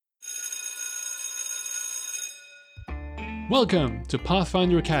Welcome to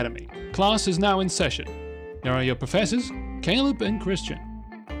Pathfinder Academy. Class is now in session. Here are your professors, Caleb and Christian.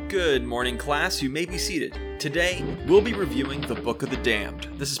 Good morning, class. You may be seated. Today, we'll be reviewing the Book of the Damned.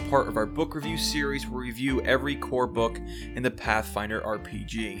 This is part of our book review series where we review every core book in the Pathfinder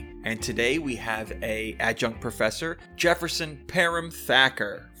RPG. And today we have a adjunct professor, Jefferson Parham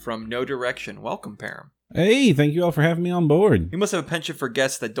Thacker from No Direction. Welcome, Parham. Hey, thank you all for having me on board. We must have a penchant for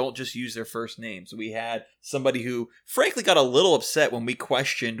guests that don't just use their first names. We had somebody who, frankly, got a little upset when we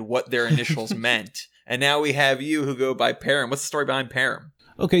questioned what their initials meant. And now we have you who go by Parham. What's the story behind Parham?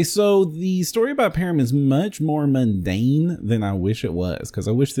 Okay, so the story about Parham is much more mundane than I wish it was, because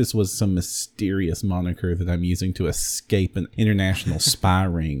I wish this was some mysterious moniker that I'm using to escape an international spy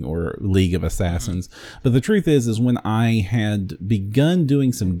ring or League of Assassins. But the truth is when I had begun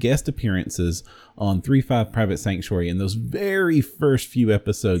doing some guest appearances on 3.5 Private Sanctuary in those very first few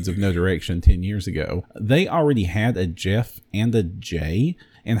episodes of No Direction 10 years ago, they already had a Jeff and a Jay,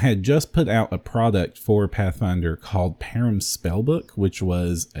 and had just put out a product for Pathfinder called Parham's Spellbook, which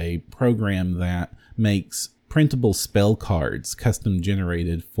was a program that makes printable spell cards custom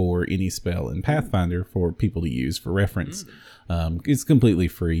generated for any spell in Pathfinder for people to use for reference. It's completely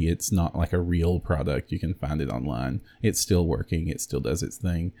free. It's not like a real product. You can find it online. It's still working. It still does its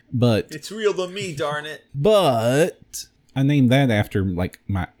thing. But It's real to me, darn it. But I named that after like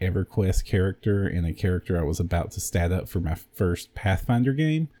my EverQuest character and a character I was about to stat up for my first Pathfinder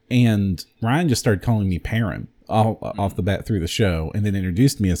game. And Ryan just started calling me Parham off the bat through the show, and then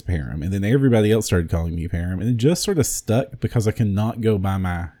introduced me as Parham. And then everybody else started calling me Parham. And it just sort of stuck because I cannot go by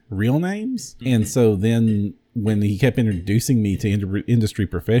my real names. And so then when he kept introducing me to industry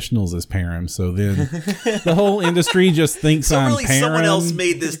professionals as Parham, so then the whole industry just thinks So I'm really Parham. someone else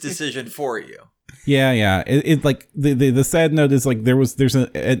made this decision for you. Yeah. It like the sad note is like there's an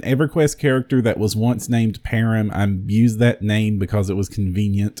EverQuest character that was once named Parham. I used that name because it was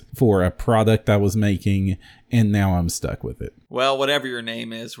convenient for a product I was making, and now I'm stuck with it. Well, whatever your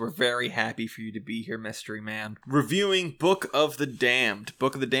name is, we're very happy for you to be here, Mystery Man. Reviewing Book of the Damned.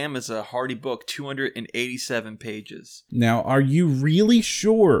 Book of the Damned is a hardy book, 287 pages. Now, are you really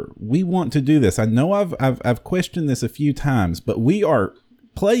sure we want to do this? I know I've questioned this a few times, but we are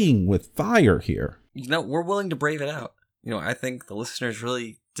playing with fire here. You know, we're willing to brave it out. You know, I think the listeners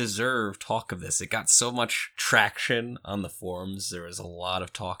really deserve talk of this. It got so much traction on the forums. There was a lot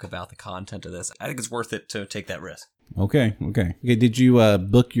of talk about the content of this. I think it's worth it to take that risk. Okay. Did you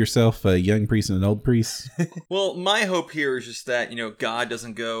book yourself a young priest and an old priest? Well, my hope here is just that, God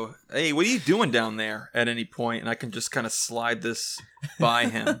doesn't go, hey, what are you doing down there at any point? And I can just kind of slide this by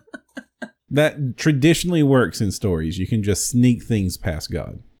him. That traditionally works in stories. You can just sneak things past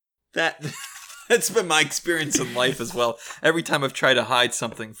God. That's been my experience in life as well. Every time I've tried to hide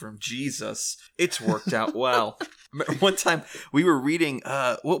something from Jesus, it's worked out well. One time we were reading,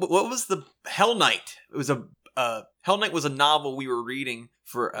 what was the Hell Knight? It was Hell Knight was a novel we were reading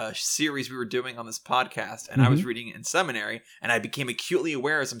for a series we were doing on this podcast, and I was reading it in seminary, and I became acutely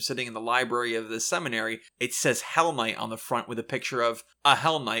aware as I'm sitting in the library of this seminary, it says Hell Knight on the front with a picture of a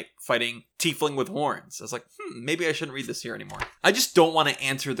Hell Knight fighting tiefling with horns. I was like, maybe I shouldn't read this here anymore. I just don't want to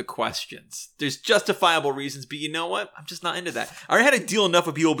answer the questions. There's justifiable reasons, but you know what? I'm just not into that. I already had to deal enough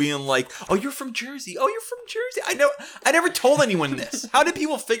with people being like, oh, you're from Jersey. Oh, you're from Jersey. I never told anyone this. How did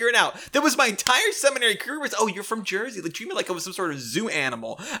people figure it out? That was my entire seminary career was, oh, you're from Jersey. They treat me like I was some sort of zoo animal.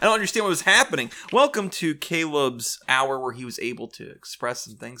 I don't understand what was happening. Welcome to Caleb's hour where he was able to express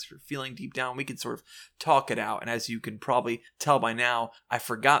some things for feeling deep down. We could sort of talk it out. And as you can probably tell by now, I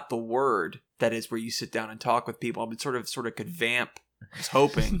forgot the word that is where you sit down and talk with people. I've been sort of could vamp. I was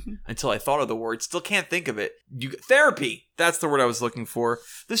hoping until I thought of the word. Still can't think of it. Therapy. That's the word I was looking for.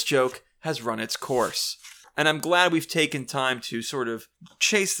 This joke has run its course. And I'm glad we've taken time to sort of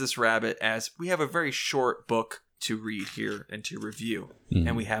chase this rabbit as we have a very short book to read here and to review.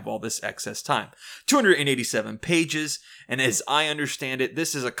 And we have all this excess time. 287 pages. And as I understand it,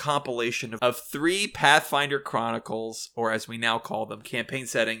 this is a compilation of 3 Pathfinder Chronicles, or as we now call them, campaign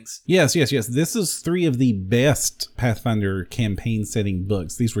settings. Yes. This is 3 of the best Pathfinder campaign setting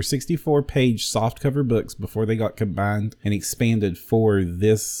books. These were 64-page softcover books before they got combined and expanded for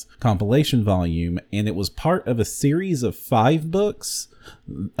this compilation volume. And it was part of a series of 5 books,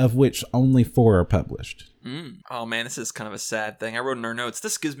 of which only 4 are published. Oh man, this is kind of a sad thing. I wrote in our notes,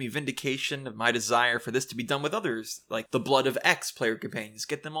 this gives me vindication of my desire for this to be done with others, like the Blood of X player companions.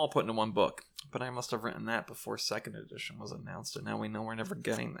 Get them all put into one book. But I must have written that before 2nd edition was announced, and now we know we're never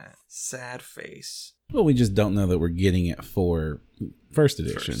getting that. Sad face. Well, we just don't know that we're getting it for First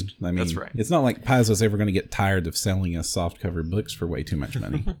edition. I mean, That's right. It's not like Paizo's ever going to get tired of selling us softcover books for way too much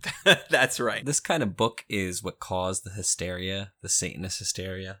money. That's right. This kind of book is what caused the hysteria, the Satanist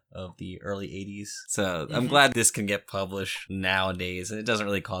hysteria of the early 80s. So I'm glad this can get published nowadays, and it doesn't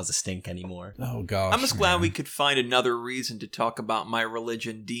really cause a stink anymore. Oh, gosh. I'm just glad we could find another reason to talk about my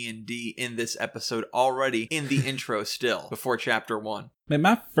religion, D&D, in this episode already in the intro still, before chapter 1. Man,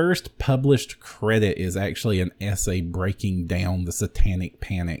 my first published credit is actually an essay breaking down the satanic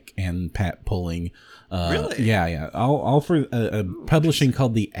panic and pat pulling. Really? Yeah. All for a publishing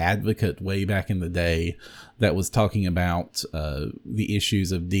called The Advocate way back in the day that was talking about the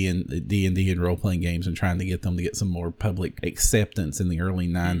issues of D&D and role-playing games and trying to get them to get some more public acceptance in the early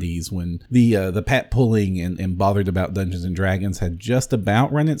 90s when the pat pulling and bothered about Dungeons & Dragons had just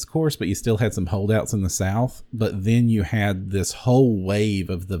about run its course, but you still had some holdouts in the South. But then you had this whole wave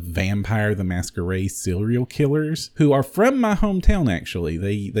of the Vampire the Masquerade serial killers who are from my hometown, actually.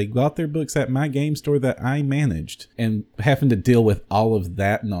 They got their books at my game store that I managed, and having to deal with all of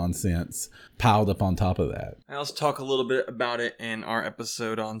that nonsense piled up on top of that. And let's talk a little bit about it in our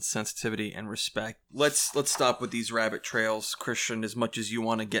episode on sensitivity and respect. Let's stop with these rabbit trails, Christian, as much as you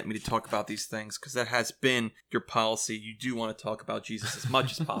want to get me to talk about these things, because that has been your policy. You do want to talk about Jesus as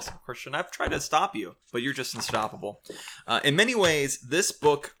much as possible, Christian. I've tried to stop you, but you're just unstoppable. In many ways, this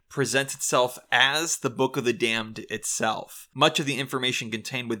book presents itself as the Book of the Damned itself. Much of the information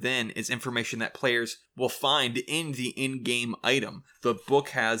contained within is information that players will find in the in-game item. The book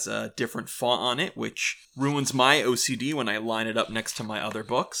has a different font on it, which ruins my OCD when I line it up next to my other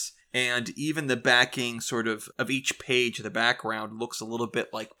books. And even the backing sort of each page, the background, looks a little bit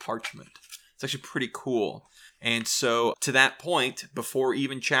like parchment. It's actually pretty cool. And so, to that point, before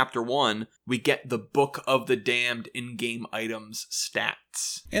even chapter 1, we get the Book of the Damned in-game items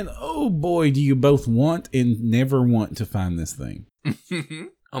stats. And oh boy, do you both want and never want to find this thing.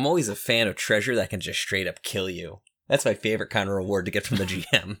 I'm always a fan of treasure that can just straight up kill you. That's my favorite kind of reward to get from the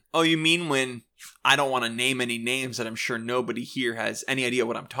GM. Oh, you mean when I don't want to name any names that I'm sure nobody here has any idea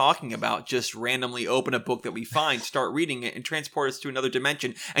what I'm talking about, just randomly open a book that we find, start reading it, and transport us to another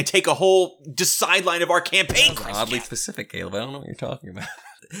dimension and take a whole sideline of our campaign? That's oddly specific, Caleb. I don't know what you're talking about.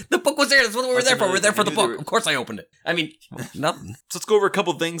 The book was there. That's what we were there for. We're there for the book. Of course I opened it. I mean, nothing. So let's go over a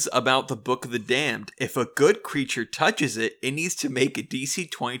couple things about the Book of the Damned. If a good creature touches it, it needs to make a DC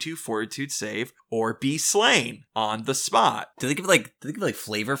 22 Fortitude save or be slain on the spot. Do they give like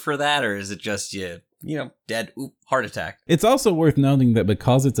flavor for that, or is it just dead? Oop, heart attack. It's also worth noting that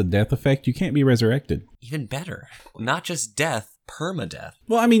because it's a death effect, you can't be resurrected. Even better. Not just death, permadeath.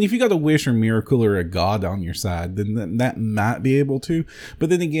 Well, I mean, if you got a wish or miracle or a god on your side, then that might be able to. But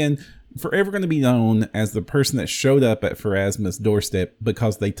then again, forever going to be known as the person that showed up at Pharasma's doorstep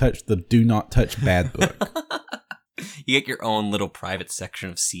because they touched the Do Not Touch Bad book. You get your own little private section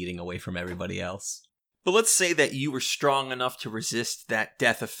of seating away from everybody else. But let's say that you were strong enough to resist that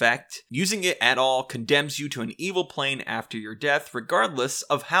death effect. Using it at all condemns you to an evil plane after your death, regardless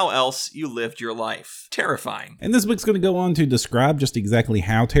of how else you lived your life. Terrifying. And this book's going to go on to describe just exactly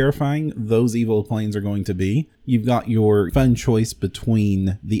how terrifying those evil planes are going to be. You've got your fun choice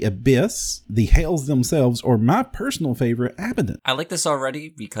between the Abyss, the Hells themselves, or my personal favorite, Abaddon. I like this already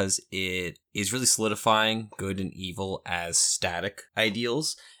because it is really solidifying good and evil as static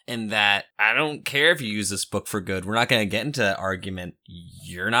ideals. And that I don't care if you use this book for good. We're not going to get into that argument.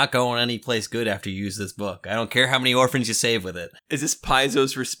 You're not going any place good after you use this book. I don't care how many orphans you save with it. Is this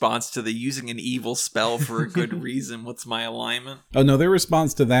Paizo's response to the using an evil spell for a good reason? What's my alignment? Oh, no, their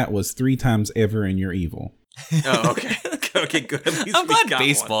response to that was 3 times ever and you're evil. Oh, okay. Okay, good. At least I'm we glad got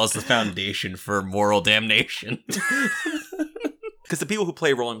baseball one. is the foundation for moral damnation. Because the people who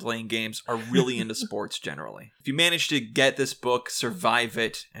play role-playing games are really into sports generally. If you manage to get this book, survive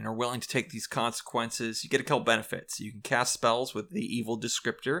it, and are willing to take these consequences, you get a couple benefits. You can cast spells with the evil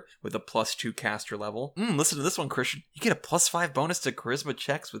descriptor with a +2 caster level. Listen to this one, Christian. You get a +5 bonus to charisma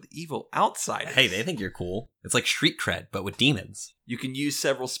checks with evil outsiders. Hey, they think you're cool. It's like street cred, but with demons. You can use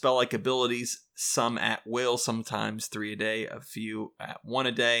several spell-like abilities, some at will, sometimes 3 a day, a few at 1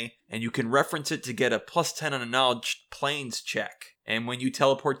 a day, and you can reference it to get a +10 on a knowledge planes check. And when you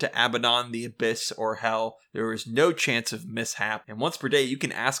teleport to Abaddon, the Abyss, or Hell, there is no chance of mishap. And once per day, you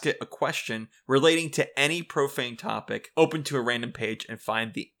can ask it a question relating to any profane topic, open to a random page, and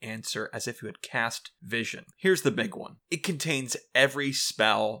find the answer as if you had cast vision. Here's the big one. It contains every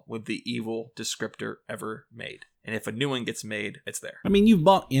spell with the evil descriptor ever made. And if a new one gets made, it's there. I mean, you've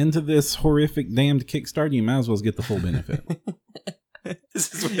bought into this horrific damned Kickstarter, you might as well get the full benefit.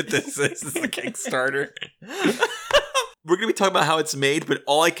 This is what this is. This is the Kickstarter. We're going to be talking about how it's made, but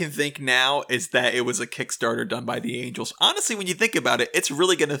all I can think now is that it was a Kickstarter done by the Angels. Honestly, when you think about it, it's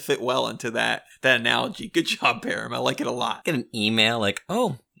really going to fit well into that analogy. Good job, Param. I like it a lot. Get an email like,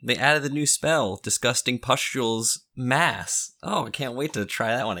 oh, they added the new spell, Disgusting Pustules Mass. Oh, I can't wait to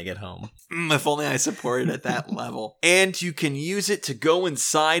try that when I get home. If only I supported at that level. And you can use it to go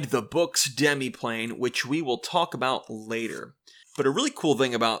inside the book's demiplane, which we will talk about later. But a really cool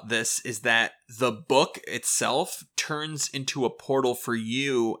thing about this is that the book itself turns into a portal for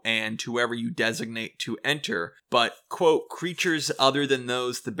you and whoever you designate to enter. But, quote, creatures other than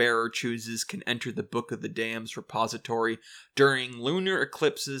those the bearer chooses can enter the Book of the Damned's repository during lunar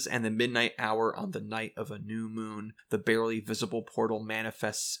eclipses and the midnight hour on the night of a new moon. The barely visible portal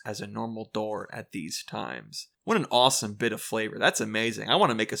manifests as a normal door at these times. What an awesome bit of flavor. That's amazing. I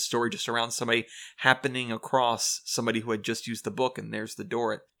want to make a story just around somebody happening across somebody who had just used the book and there's the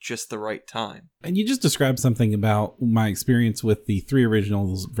door at just the right time. And you just described something about my experience with the 3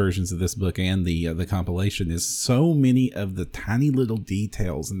 original versions of this book and the compilation is so many of the tiny little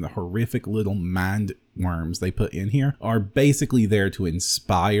details and the horrific little mind worms they put in here are basically there to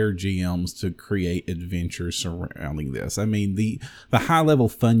inspire GMs to create adventures surrounding this. I mean, the high level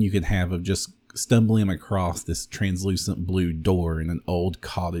fun you could have of just stumbling across this translucent blue door in an old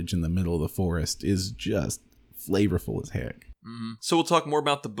cottage in the middle of the forest is just flavorful as heck. So we'll talk more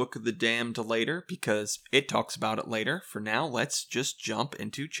about the Book of the Damned later because it talks about it later. For now, let's just jump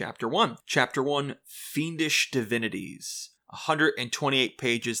into Chapter 1. Chapter 1, Fiendish Divinities. 128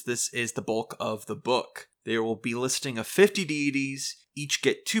 pages. This is the bulk of the book. There will be a listing of 50 deities. Each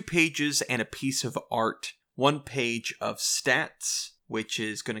get 2 pages and a piece of art. 1 page of stats, which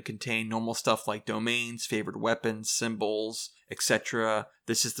is going to contain normal stuff like domains, favored weapons, symbols, etc.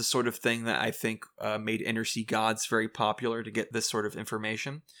 This is the sort of thing that I think made Undersea Gods very popular, to get this sort of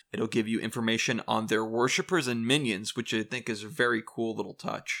information. It'll give you information on their worshippers and minions, which I think is a very cool little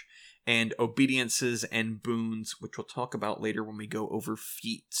touch. And obediences and boons, which we'll talk about later when we go over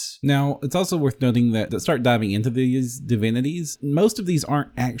feats. Now, it's also worth noting that to start diving into these divinities, most of these aren't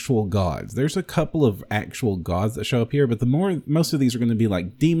actual gods. There's a couple of actual gods that show up here, but most of these are going to be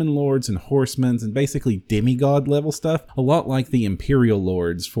like demon lords and horsemen and basically demigod level stuff, a lot like the imperial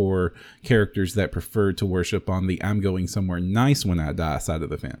lords for characters that prefer to worship on the I'm going somewhere nice when I die side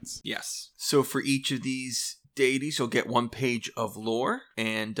of the fence. Yes. So for each of these deities, you'll get 1 page of lore,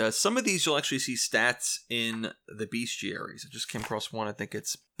 and some of these you'll actually see stats in the bestiaries. I just came across one. I think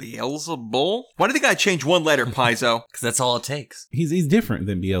it's Beelzebul. Why do they gotta change 1 letter, Paizo? Because that's all it takes. He's different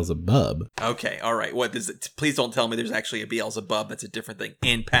than Beelzebub. Okay, all right. What is it? Please don't tell me there's actually a Beelzebub. That's a different thing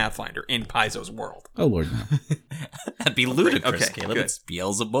in Pathfinder, in Paizo's world. Oh Lord, no. That'd be ludicrous, Okay, Caleb. good. It's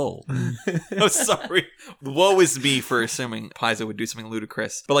Beelzebul. Oh, sorry. Woe is me for assuming Paizo would do something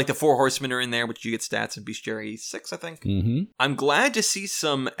ludicrous. But like the 4 horsemen are in there, which you get stats in Bestiary 6, I think. Mm-hmm. I'm glad to see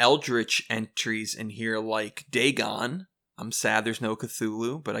some Eldritch entries in here like Dagon. I'm sad there's no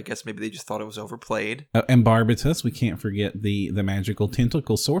Cthulhu, but I guess maybe they just thought it was overplayed. And Barbatus, we can't forget the magical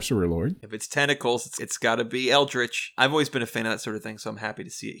tentacle sorcerer lord. If it's tentacles, it's got to be Eldritch. I've always been a fan of that sort of thing, so I'm happy to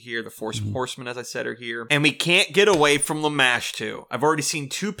see it here. The Force Horsemen, as I said, are here. And we can't get away from Lamash, too. I've already seen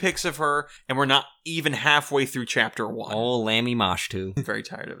 2 pics of her, and we're not even halfway through Chapter 1. Oh, Lammy Mosh too. I'm very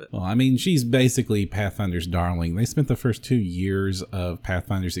tired of it. Well, I mean, she's basically Pathfinder's darling. They spent the first 2 years of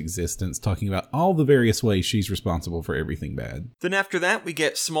Pathfinder's existence talking about all the various ways she's responsible for everything bad. Then after that, we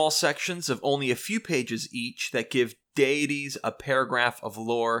get small sections of only a few pages each that give deities a paragraph of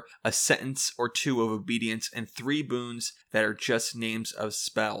lore, a sentence or 2 of obedience, and 3 boons that are just names of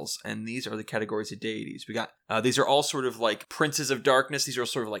spells. And these are the categories of deities. We got these are all sort of like princes of darkness. These are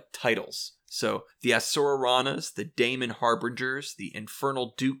sort of like titles. So the Asuraranas, the Daemon Harbingers, the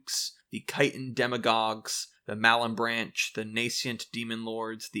Infernal Dukes, the Chiton Demagogues, the Malum Branch, the Nascent Demon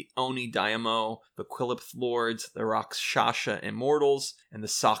Lords, the Oni Diamo, the Quilipth Lords, the Rakshasha Immortals, and the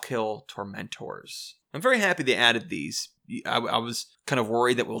Sockhill Tormentors. I'm very happy they added these. I was kind of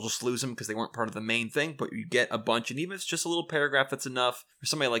worried that we'll just lose them because they weren't part of the main thing, but you get a bunch, and even if it's just a little paragraph, that's enough for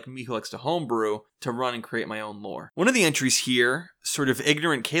somebody like me who likes to homebrew to run and create my own lore. One of the entries here, sort of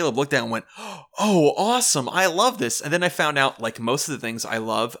ignorant Caleb looked at and went, oh, awesome, I love this. And then I found out, like most of the things I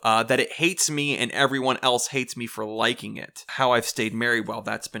love, that it hates me and everyone else hates me for liking it. How I've stayed married while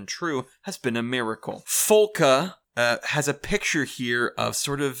that's been true has been a miracle. Folka has a picture here of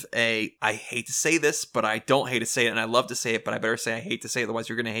sort of I hate to say this, but I don't hate to say it, and I love to say it, but I better say I hate to say it, otherwise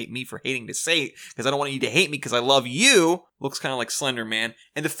you're going to hate me for hating to say it, because I don't want you to hate me because I love you. looks kind of like Slender Man,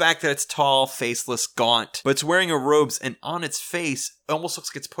 and the fact that it's tall, faceless, gaunt, but it's wearing a robes, and on its face, it almost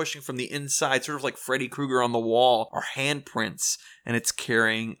looks like it's pushing from the inside, sort of like Freddy Krueger on the wall, or handprints, and it's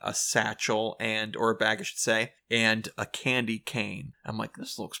carrying a satchel or a bag, I should say, and a candy cane. I'm like,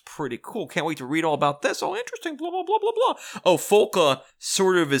 this looks pretty cool. Can't wait to read all about this. Oh, interesting, blah, blah, blah, blah, blah. Oh, Folka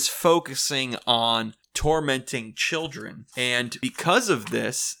sort of is focusing on tormenting children. And because of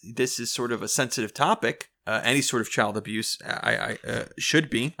this is sort of a sensitive topic. Any sort of child abuse should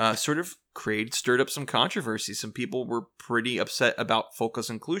be stirred up some controversy. Some people were pretty upset about Folka's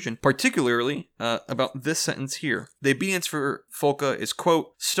inclusion, particularly about this sentence here. The obedience for Folka is,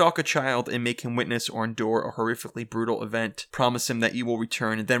 quote, stalk a child and make him witness or endure a horrifically brutal event, promise him that you will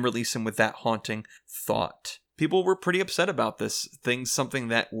return, and then release him with that haunting thought. People were pretty upset about this thing, something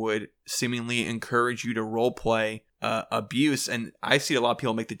that would seemingly encourage you to role play abuse, and I see a lot of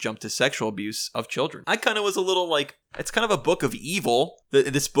people make the jump to sexual abuse of children. I kind of was a little like, it's kind of a book of evil.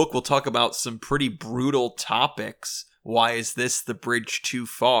 This book will talk about some pretty brutal topics. Why is this the bridge too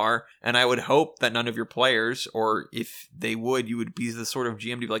far? And I would hope that none of your players, or if they would, you would be the sort of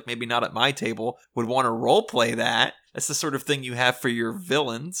GM to be like, maybe not at my table, would want to role play that. That's the sort of thing you have for your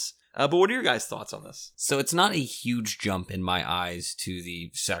villains. But what are your guys' thoughts on this? So it's not a huge jump in my eyes to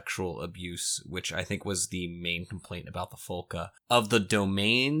the sexual abuse, which I think was the main complaint about the Folka. Of the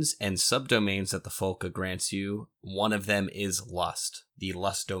domains and subdomains that the Folka grants you, one of them is lust. The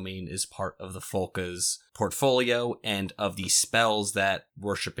lust domain is part of the Folka's portfolio, and of the spells that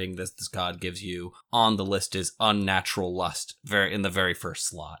worshipping this god gives you, on the list is unnatural lust, in the very first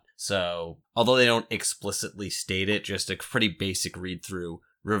slot. So, although they don't explicitly state it, just a pretty basic read-through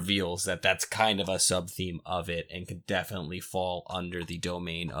reveals that that's kind of a sub-theme of it and could definitely fall under the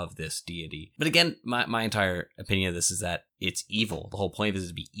domain of this deity. But again, my entire opinion of this is that it's evil. The whole point of this is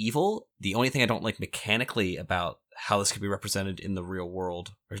to be evil. The only thing I don't like mechanically about how this could be represented in the real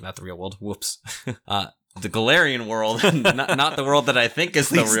world, or not the real world, whoops, the Golarion world, not the world that I think is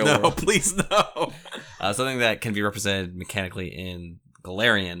the real world. Please no. Something that can be represented mechanically in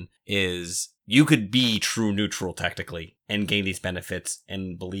Golarion is you could be true neutral technically and gain these benefits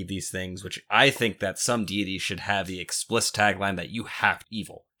and believe these things, which I think that some deities should have the explicit tagline that you have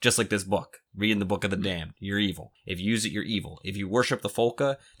evil. Just like this book. Reading the Book of the Damned, you're evil. If you use it, you're evil. If you worship the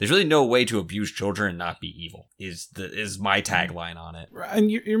Folka, there's really no way to abuse children and not be evil, is my tagline on it.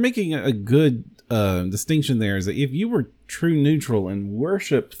 And you're making a good distinction there, is that if you were true neutral and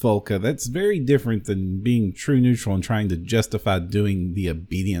worshipped Folka, that's very different than being true neutral and trying to justify doing the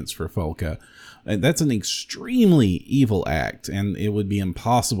obedience for Folka. That's an extremely evil act, and it would be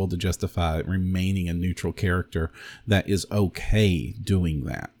impossible to justify remaining a neutral character that is okay doing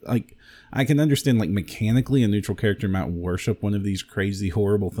that. Like, I can understand, like, mechanically a neutral character might worship one of these crazy,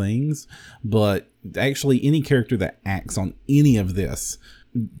 horrible things, but actually any character that acts on any of this,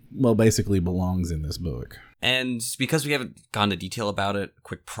 well, basically belongs in this book. And because we haven't gone into detail about it, a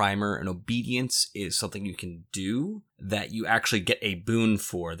quick primer, an obedience is something you can do that you actually get a boon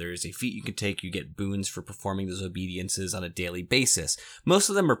for. There's a feat you can take, you get boons for performing those obediences on a daily basis. Most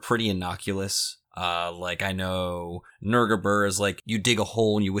of them are pretty innocuous. Like I know Nurgabur is like, you dig a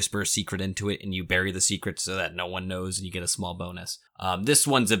hole and you whisper a secret into it and you bury the secret so that no one knows and you get a small bonus. This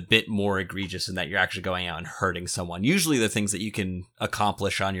one's a bit more egregious in that you're actually going out and hurting someone. Usually the things that you can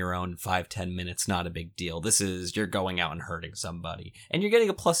accomplish on your own 5-10 minutes, not a big deal. This is, you're going out and hurting somebody. And you're getting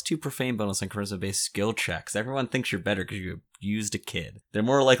a +2 profane bonus on charisma-based skill checks. Everyone thinks you're better because you abused a kid. They're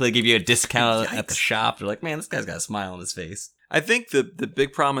more likely to give you a discount at the shop. They're like, man, this guy's got a smile on his face. I think the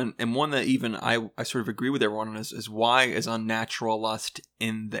big problem, and one that even I sort of agree with everyone on, is why is unnatural lust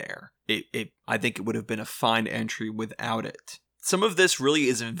in there? I think it would have been a fine entry without it. Some of this really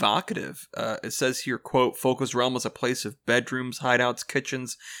is evocative. It says here, quote, Folka's realm is a place of bedrooms, hideouts,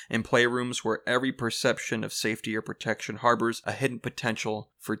 kitchens, and playrooms where every perception of safety or protection harbors a hidden potential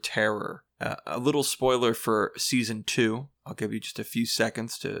for terror. A little spoiler for season 2. I'll give you just a few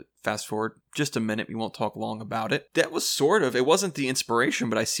seconds to fast forward just a minute. We won't talk long about it. That was sort of, it wasn't the inspiration,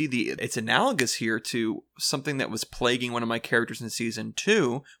 but I see it's analogous here to something that was plaguing one of my characters in season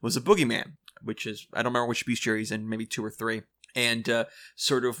 2 was a boogeyman, which is, I don't remember which bestiary he's in, maybe 2 or 3. And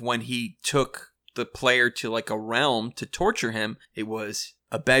sort of when he took the player to like a realm to torture him, it was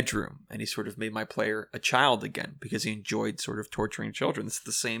a bedroom, and he sort of made my player a child again because he enjoyed sort of torturing children. It's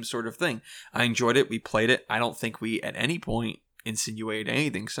the same sort of thing. I enjoyed it. We played it. I don't think we at any point insinuate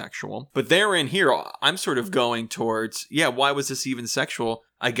anything sexual. But there in here, I'm sort of going towards, why was this even sexual?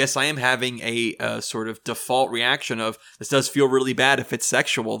 I guess I am having a sort of default reaction of, this does feel really bad if it's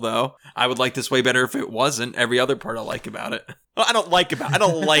sexual, though. I would like this way better if it wasn't. Every other part I like about it.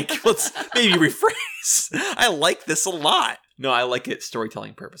 Let's maybe rephrase. I like this a lot. No, I like it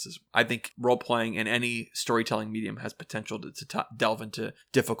storytelling purposes. I think role-playing in any storytelling medium has potential to delve into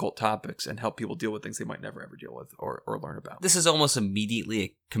difficult topics and help people deal with things they might never ever deal with or learn about. This is almost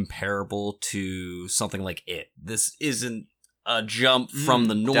immediately comparable to something like It. This isn't a jump from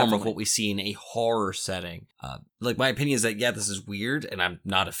the norm definitely. of what we see in a horror setting. Like, my opinion is that, this is weird, and I'm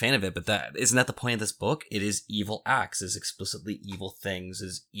not a fan of it, but isn't that the point of this book? It is evil acts, is explicitly evil things,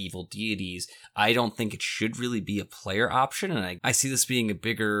 is evil deities. I don't think it should really be a player option, and I see this being a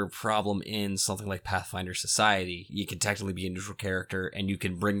bigger problem in something like Pathfinder Society. You can technically be a neutral character, and you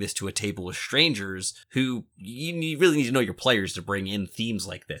can bring this to a table with strangers who you really need to know your players to bring in themes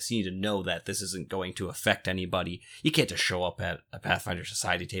like this. You need to know that this isn't going to affect anybody. You can't just show up at a Pathfinder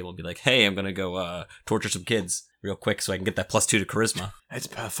Society table and be like, hey, I'm going to go torture some kids real quick so I can get that +2 to charisma. It's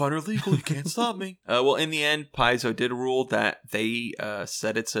Pathfinder legal. You can't stop me. Well, in the end, Paizo did rule that they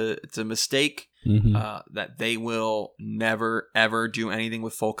said it's a mistake, that they will never, ever do anything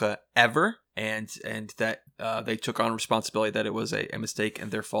with Folka ever. And that they took on responsibility that it was a mistake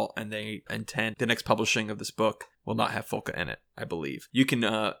and their fault, and they intend the next publishing of this book will not have Folka in it, I believe. You can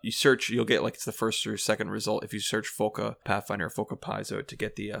you search, you'll get like it's the first or second result if you search Folka Pathfinder or Folka Paizo to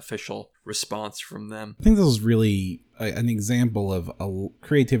get the official response from them. I think this is really an example of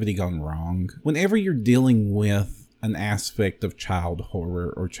creativity gone wrong. Whenever you're dealing with an aspect of child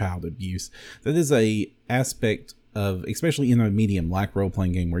horror or child abuse, that is a aspect of, especially in a medium like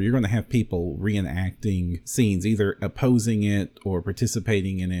role-playing game, where you're going to have people reenacting scenes, either opposing it or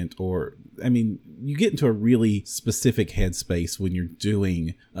participating in it, or, I mean, you get into a really specific headspace when you're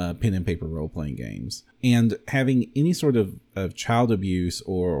doing pen and paper role-playing games. And having any sort of child abuse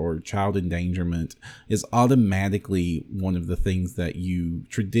or child endangerment is automatically one of the things that you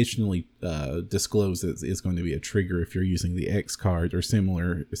traditionally disclose is going to be a trigger if you're using the X card or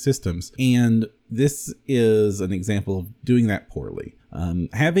similar systems. And this is an example of doing that poorly.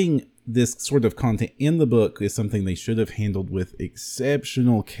 Having this sort of content in the book is something they should have handled with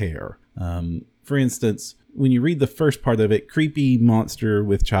exceptional care. For instance, when you read the first part of it, creepy monster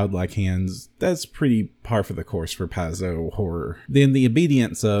with childlike hands, that's pretty par for the course for Paizo horror. Then the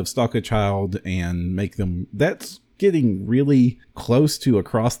obedience of stalk a child and make them, that's getting really close to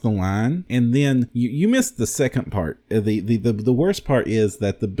across the line. And then you missed the second part. The worst part is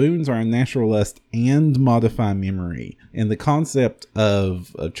that the boons are unnatural lust and modify memory. And the concept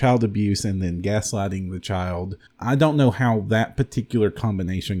of child abuse and then gaslighting the child, I don't know how that particular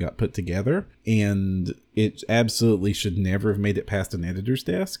combination got put together. And it absolutely should never have made it past an editor's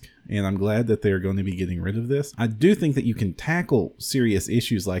desk. And I'm glad that they're going to be getting rid of this. I do think that you can tackle serious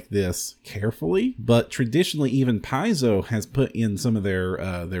issues like this carefully, but traditionally even Paizo has put in some of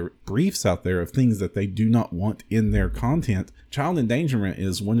their briefs out there of things that they do not want in their content. Child endangerment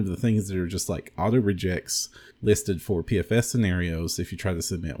is one of the things that are just like auto rejects listed for PFS scenarios if you try to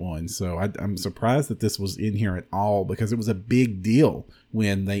submit one. So I'm surprised that this was in here at all, because it was a big deal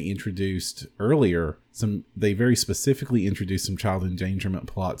when they introduced earlier they very specifically introduced some child endangerment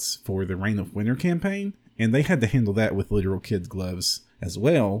plots for the Reign of Winter campaign, and they had to handle that with literal kid gloves as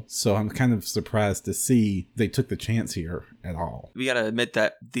well. So I'm kind of surprised to see they took the chance here at all. We got to admit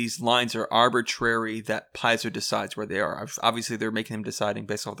that these lines are arbitrary, that Paizo decides where they are. Obviously, they're making them deciding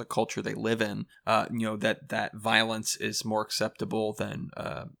based off the culture they live in, that violence is more acceptable than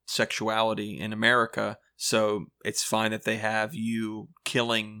sexuality in America. So it's fine that they have you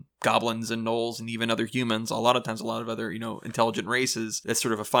killing goblins and gnolls and even other humans. A lot of times, a lot of other, intelligent races, that's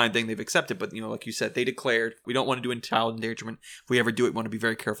sort of a fine thing they've accepted. But, like you said, they declared, we don't want to do child endangerment. If we ever do it, we want to be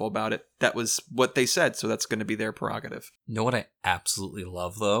very careful about it. That was what they said. So that's going to be their prerogative. You know what I absolutely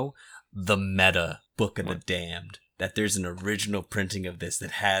love, though? The meta Book of the Damned. That there's an original printing of this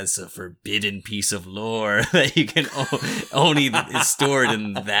that has a forbidden piece of lore that you can only is stored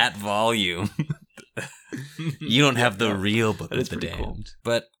in that volume. You don't have the real Book of the Damned. Cool.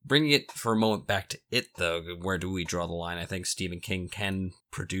 But bringing it for a moment back to It, though, where do we draw the line? I think Stephen King can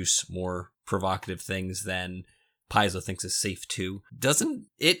produce more provocative things than Paizo thinks is safe too. Doesn't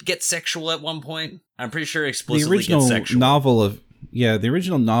it get sexual at one point? I'm pretty sure explicitly gets sexual. The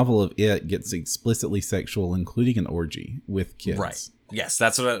original novel of It gets explicitly sexual, including an orgy with kids. Right. Yes,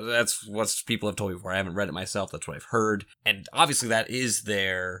 that's what people have told me before. I haven't read it myself. That's what I've heard. And obviously that is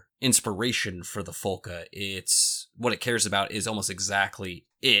their inspiration for the Folka. It's what it cares about is almost exactly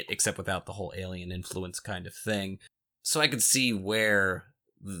it, except without the whole alien influence kind of thing. So I could see where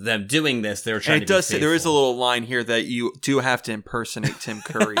them doing this, they were And trying it to be does say there is a faithful. little line here that you do have to impersonate Tim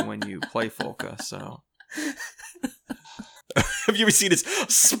Curry when you play Folka. So, have you ever seen his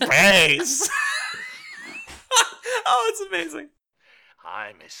space? Oh, it's amazing.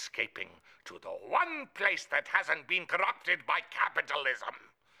 I'm escaping to the one place that hasn't been corrupted by capitalism.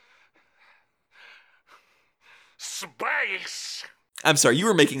 Space! I'm sorry, you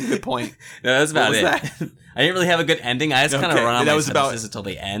were making a good point. No, that's about was it. that? I didn't really have a good ending. I just kind of Okay, run on that my was about- sentences until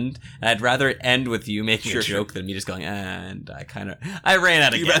they end. And I'd rather it end with you making Sure, a sure. joke than me just going, and I ran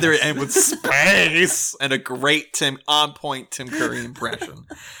out of You'd gas. rather it end with space and a great on-point Tim Curry impression.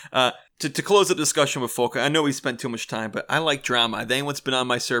 To close the discussion with Folka, I know we spent too much time, but I like drama. If anyone's been on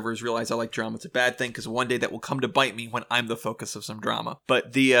my servers realize I like drama. It's a bad thing because one day that will come to bite me when I'm the focus of some drama.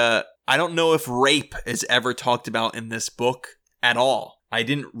 But I don't know if rape is ever talked about in this book at all. I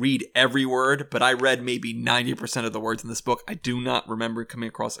didn't read every word, but I read maybe 90% of the words in this book. I do not remember coming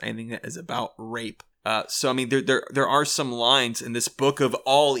across anything that is about rape. So I mean, there are some lines in this book of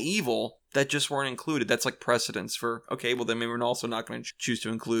all evil that just weren't included. That's like precedence for, okay, well then maybe we're also not going to choose to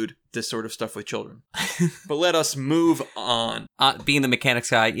include this sort of stuff with children. But let us move on. Being the mechanics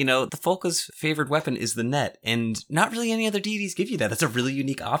guy, the Folka's favored weapon is the net, and not really any other deities give you that. That's a really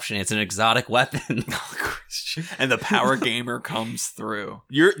unique option. It's an exotic weapon. And the power gamer comes through.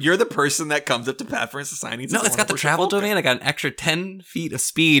 You're the person that comes up to Pathfinder Society. No, it's got the travel domain. I got an extra 10 feet of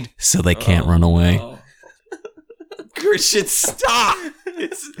speed, so they can't run away. Oh. Christian, stop!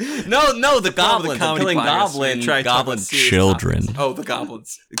 No, the problem with goblins. the I'm killing comedy pirates, when you try to talk goblin about serious children. topics. Oh, the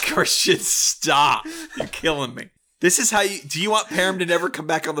goblins. Christian, stop! You're killing me. This is how do you want Param to never come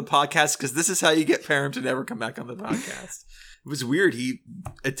back on the podcast? Because this is how you get Param to never come back on the podcast. It was weird. He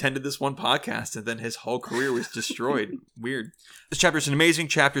attended this one podcast and then his whole career was destroyed. Weird. This chapter is an amazing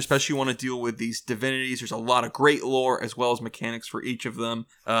chapter, especially when you want to deal with these divinities. There's a lot of great lore as well as mechanics for each of them.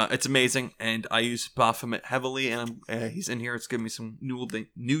 It's amazing, and I use Baphomet heavily, and he's in here. It's giving me some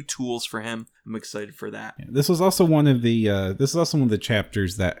new tools for him. I'm excited for that. Yeah, this was also one of the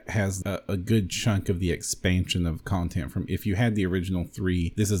chapters that has a good chunk of the expansion of content from. If you had the original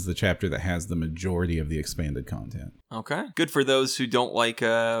 3, this is the chapter that has the majority of the expanded content. Okay. Good for those who don't like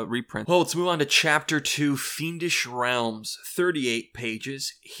reprint. Well, let's move on to Chapter 2, Fiendish Realms. 38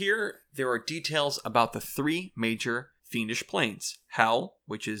 pages. Here, there are details about the 3 major fiendish planes. Hell,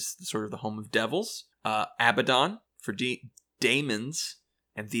 which is sort of the home of devils. Abaddon, for daemons.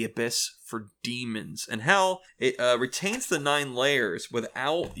 And the Abyss for demons. And Hell, it retains the 9 layers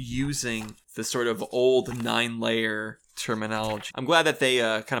without using the sort of old 9-layer terminology. I'm glad that they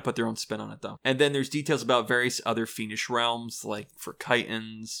kind of put their own spin on it, though. And then there's details about various other fiendish realms, like for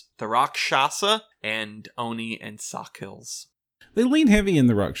Chitons, the Rakshasa, and Oni and Sakils. They lean heavy in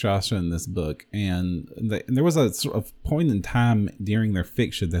the Rakshasa in this book, and there was a sort of point in time during their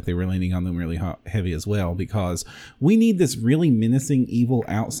fiction that they were leaning on them really heavy as well, because we need this really menacing evil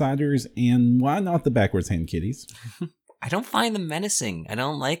outsiders, and why not the backwards hand kitties? I don't find them menacing. I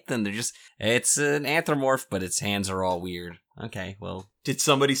don't like them. It's an anthropomorph, but its hands are all weird. Okay, well. Did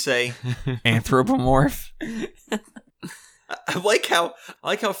somebody say anthropomorph? I like how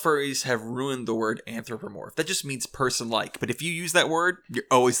furries have ruined the word anthropomorph. That just means person-like. But if you use that word, you're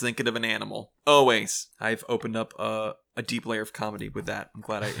always thinking of an animal. Always. I've opened up a deep layer of comedy with that. I'm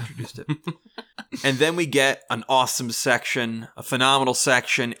glad I introduced it. And then we get an awesome section, a phenomenal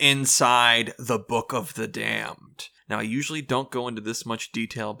section inside the Book of the Damned. Now, I usually don't go into this much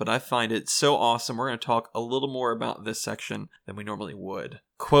detail, but I find it so awesome. We're going to talk a little more about this section than we normally would.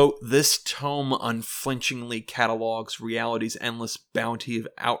 Quote, this tome unflinchingly catalogs reality's endless bounty of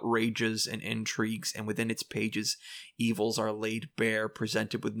outrages and intrigues, and within its pages, evils are laid bare,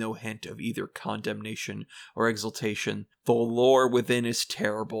 presented with no hint of either condemnation or exultation. The lore within is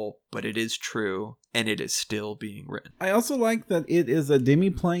terrible, but it is true, and it is still being written. I also like that it is a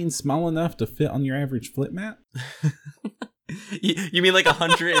demi-plane small enough to fit on your average flip mat. You mean like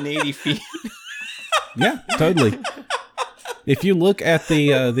 180 feet? Yeah, totally. If you look at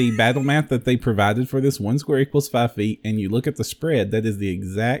the battle map that they provided for this, 1 square equals 5 feet, and you look at the spread, that is the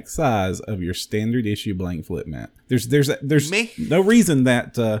exact size of your standard issue blank flip mat. There's no reason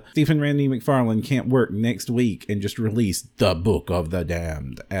that Stephen Randy McFarlane can't work next week and just release the Book of the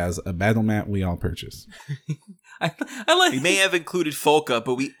Damned as a battle map we all purchase. I like. We may have included Folka,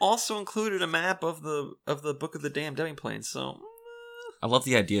 but we also included a map of the Book of the Damned Demi-Plane, so... I love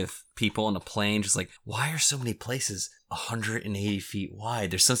the idea of people on a plane just like, why are so many places 180 feet wide?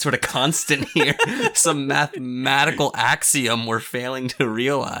 There's some sort of constant here, some mathematical axiom we're failing to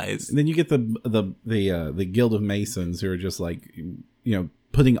realize. And then you get the Guild of Masons who are just like,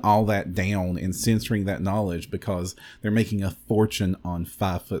 putting all that down and censoring that knowledge because they're making a fortune on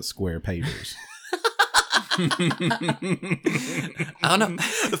 5 foot square pavers. I don't know.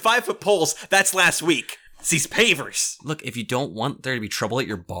 The 5 foot poles, that's last week. It's these pavers. Look, if you don't want there to be trouble at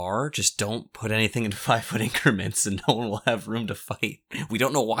your bar, just don't put anything in 5 foot increments and no one will have room to fight. We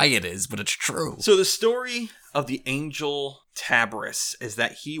don't know why it is, but it's true. So the story of the angel Tabris is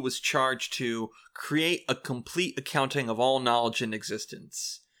that he was charged to create a complete accounting of all knowledge in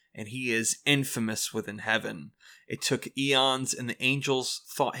existence, and he is infamous within heaven. It took eons, and the angels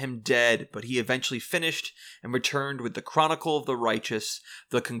thought him dead, but he eventually finished and returned with the Chronicle of the Righteous,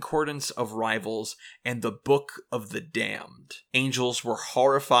 the Concordance of Rivals, and the Book of the Damned. Angels were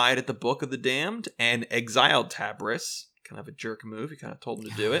horrified at the Book of the Damned and exiled Tabris. Kind of a jerk move, he kind of told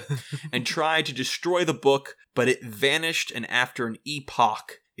him to do it, and tried to destroy the book, but it vanished, and after an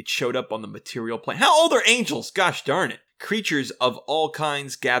epoch, it showed up on the material plane. How old are angels? Gosh darn it. Creatures of all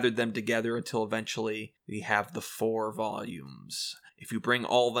kinds gathered them together until eventually we have the 4 volumes. If you bring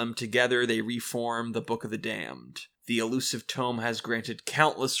all of them together, they reform the Book of the Damned. The elusive tome has granted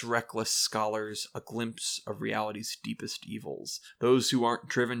countless reckless scholars a glimpse of reality's deepest evils. Those who aren't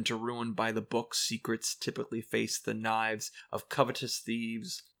driven to ruin by the book's secrets typically face the knives of covetous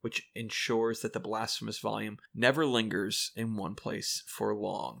thieves, which ensures that the blasphemous volume never lingers in one place for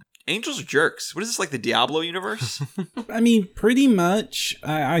long. Angels are jerks. What is this, like the Diablo universe? I mean, pretty much.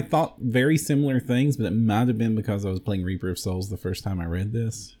 I thought very similar things, but it might have been because I was playing Reaper of Souls the first time I read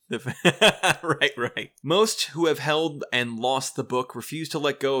this. Right. Most who have held and lost the book refuse to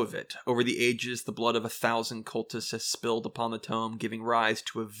let go of it. Over the ages, the blood of 1,000 cultists has spilled upon the tome, giving rise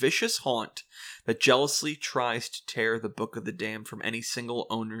to a vicious haunt that jealously tries to tear the Book of the Damned from any single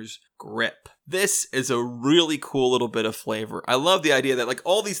owner's grip. This is a really cool little bit of flavor. I love the idea that, like,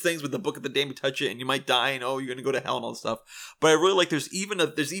 all these things with the Book of the Damned, you touch it and you might die and, oh, you're going to go to hell and all this stuff. But I really like there's even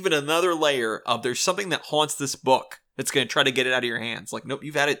another layer of there's something that haunts this book that's going to try to get it out of your hands. Like, nope,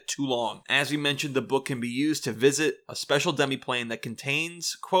 you've had it too long. As we mentioned, the book can be used to visit a special demiplane that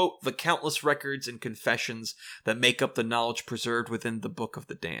contains, quote, the countless records and confessions that make up the knowledge preserved within the Book of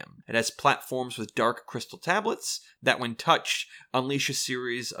the Damned. It has platforms with dark crystal tablets that, when touched, unleash a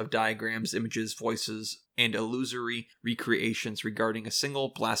series of diagrams, images, voices, and illusory recreations regarding a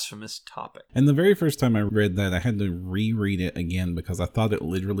single blasphemous topic. And the very first time I read that, I had to reread it again because I thought it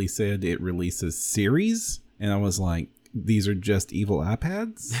literally said it releases series. And I was like, these are just evil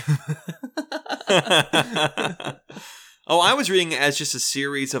iPads? Oh, I was reading it as just a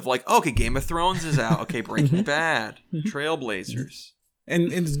series of like, okay, Game of Thrones is out. Okay, Breaking Bad, Trailblazers.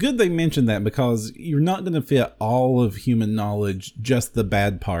 And it's good they mentioned that because you're not going to fit all of human knowledge, just the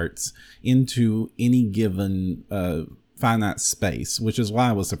bad parts, into any given finite space, which is why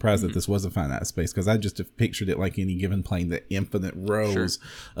I was surprised that this was a finite space, because I just have pictured it like any given plane, the infinite rows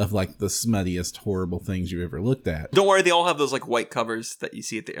of like the smuttiest, horrible things you ever looked at. Don't worry, they all have those like white covers that you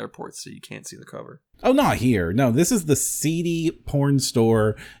see at the airports, so you can't see the cover. Oh, not here. No, this is the seedy porn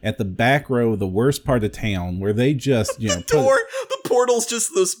store at the back row of the worst part of town where they just, you know, the portal's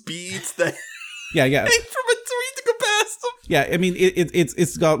just those beads that yeah. hang from a tree to go past them. Yeah, I mean,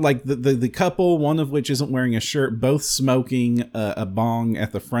 it's got like the couple, one of which isn't wearing a shirt, both smoking a bong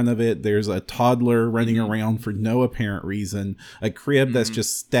at the front of it. There's a toddler running around for no apparent reason. A crib that's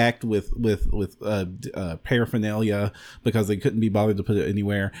just stacked with paraphernalia because they couldn't be bothered to put it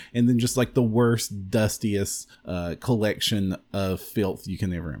anywhere. And then just like the worst, dustiest collection of filth you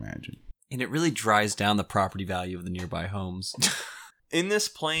can ever imagine. And it really dries down the property value of the nearby homes. In this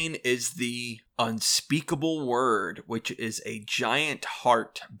plane is the unspeakable word, which is a giant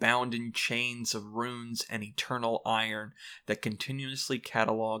heart bound in chains of runes and eternal iron that continuously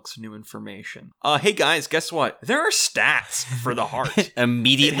catalogs new information. Hey guys, guess what? There are stats for the heart.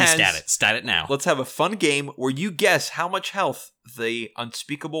 Immediately stat it now. Let's have a fun game where you guess how much health the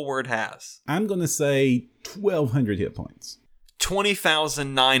unspeakable word has. I'm going to say 1,200 hit points.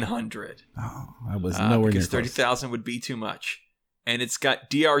 20,900. Oh, I was nowhere near because close. 30,000 would be too much. And it's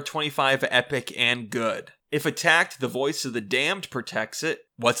got DR25 epic and good. If attacked, the voice of the damned protects it.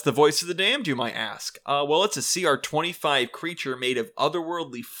 What's the voice of the damned, you might ask? Well, it's a CR25 creature made of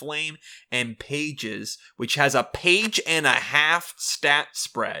otherworldly flame and pages, which has a 1.5 page stat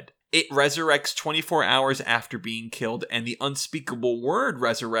spread. It resurrects 24 hours after being killed, and the unspeakable word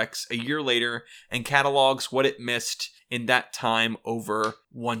resurrects a year later and catalogs what it missed in that time over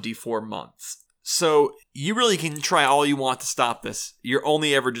 1d4 months. So you really can try all you want to stop this. You're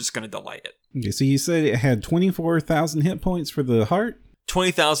only ever just going to delay it. Okay, so you said it had 24,000 hit points for the heart?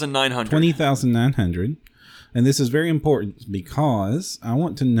 20,900. 20,900. And this is very important because I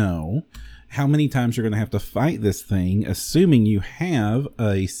want to know how many times you're going to have to fight this thing, assuming you have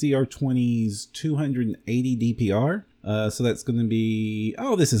a CR20's 280 DPR. So that's going to be,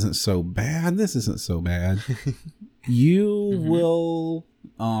 this isn't so bad. You will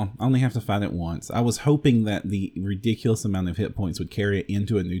only have to fight it once. I was hoping that the ridiculous amount of hit points would carry it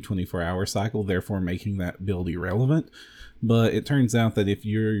into a new 24-hour cycle, therefore making that build irrelevant. But it turns out that if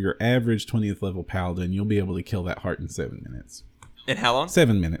you're your average 20th level paladin, you'll be able to kill that heart in 7 minutes. In how long?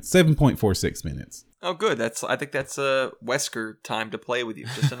 7 minutes. 7.46 minutes. Oh, good. I think that's a Wesker time to play with you,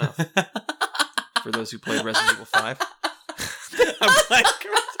 just enough. For those who played Resident Evil 5.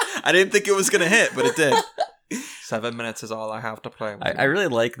 I didn't think it was going to hit, but it did. 7 minutes is all I have to play with. I really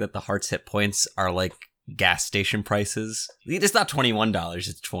like that the heart's hit points are like gas station prices. It's not $21,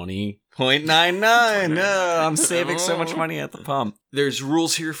 it's $20.99. No, I'm saving so much money at the pump. There's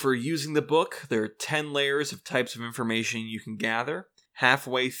rules here for using the book. There are 10 layers of types of information you can gather.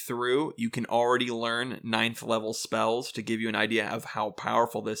 Halfway through, you can already learn 9th level spells to give you an idea of how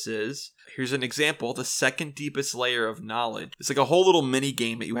powerful this is. Here's an example, the second deepest layer of knowledge. It's like a whole little mini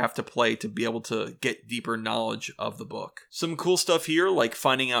game that you have to play to be able to get deeper knowledge of the book. Some cool stuff here, like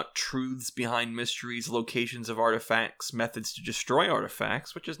finding out truths behind mysteries, locations of artifacts, methods to destroy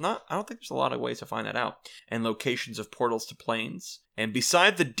artifacts, which is not, I don't think there's a lot of ways to find that out, and locations of portals to planes. And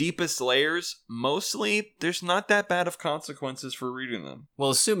beside the deepest layers, mostly, there's not that bad of consequences for reading them. Well,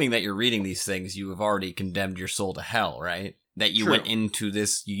 assuming that you're reading these things, you have already condemned your soul to hell, right? That you went into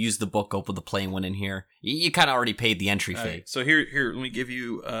this, you used the book, opened the plane, went in here. You kind of already paid the entry fee. Right. So here, let me give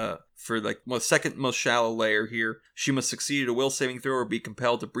you, for like the second most shallow layer here, she must succeed at a will saving throw or be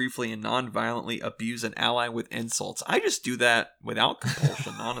compelled to briefly and non-violently abuse an ally with insults. I just do that without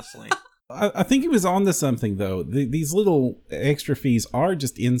compulsion, honestly. I think he was onto something, though. These little extra fees are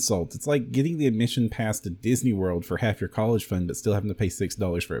just insults. It's like getting the admission pass to Disney World for half your college fund, but still having to pay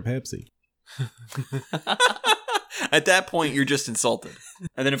 $6 for a Pepsi. At that point, you're just insulted.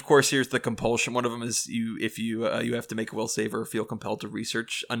 And then, of course, here's the compulsion. One of them is if you have to make a will save or feel compelled to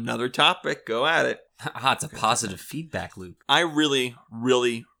research another topic, go at it. It's a positive feedback loop. I really,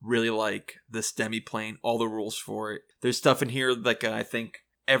 really, really like this demi-plane, all the rules for it. There's stuff in here like I think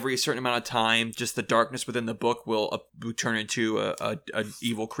every certain amount of time, just the darkness within the book will turn into a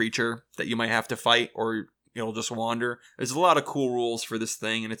evil creature that you might have to fight, or it'll just wander. There's a lot of cool rules for this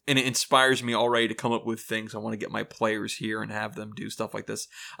thing, and it inspires me already to come up with things. I want to get my players here and have them do stuff like this.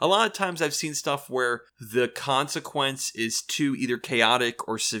 A lot of times I've seen stuff where the consequence is too either chaotic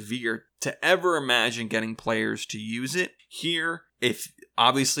or severe to ever imagine getting players to use it. Here, if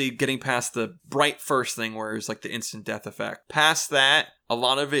obviously getting past the bright first thing where it's like the instant death effect, past that, a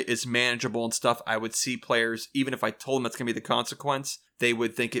lot of it is manageable and stuff. I would see players, even if I told them that's going to be the consequence, they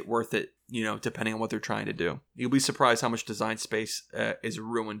would think it worth it, depending on what they're trying to do. You'll be surprised how much design space is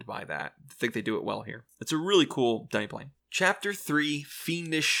ruined by that. I think they do it well here. It's a really cool demi-plane. Chapter 3,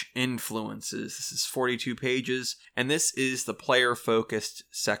 Fiendish Influences. This is 42 pages, and this is the player-focused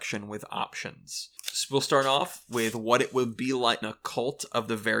section with options. So we'll start off with what it would be like in a cult of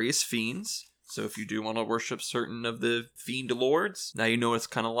the various fiends. So if you do want to worship certain of the fiend lords, now you know what it's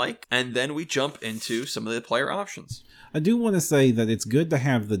kind of like. And then we jump into some of the player options. I do want to say that it's good to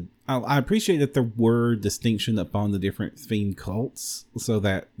have I appreciate that there were distinction upon the different fiend cults so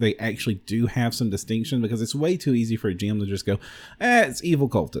that they actually do have some distinction, because it's way too easy for a GM to just go, it's evil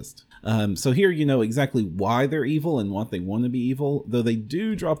cultist. So here you know exactly why they're evil and what they want to be evil, though they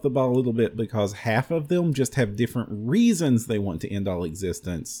do drop the ball a little bit because half of them just have different reasons they want to end all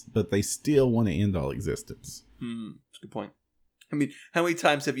existence, but they still want to end all existence. That's a good point. I mean, how many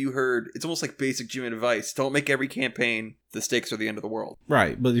times have you heard, it's almost like basic GM advice, don't make every campaign the stakes are the end of the world.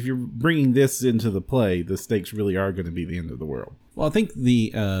 Right, but if you're bringing this into the play, the stakes really are going to be the end of the world. Well, I think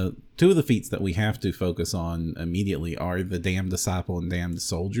the two of the feats that we have to focus on immediately are the Damned Disciple and Damned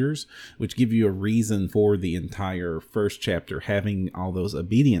Soldiers, which give you a reason for the entire first chapter having all those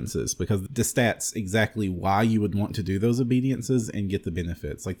obediences, because the stats exactly why you would want to do those obediences and get the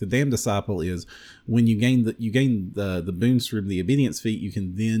benefits. Like the Damned Disciple is when you gain the boons from the obedience feat, you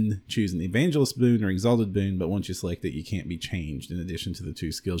can then choose an Evangelist boon or Exalted boon, but once you select it, you can't be changed in addition to the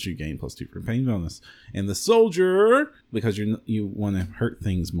 2 skills you gain plus 2 for pain bonus. And the Soldier, because you want to hurt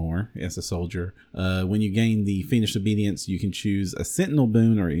things more as a soldier, when you gain the Fiendish Obedience, you can choose a Sentinel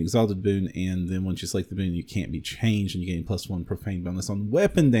boon or an Exalted boon, and then once you select the boon, you can't be changed, and you gain plus 1 profane bonus on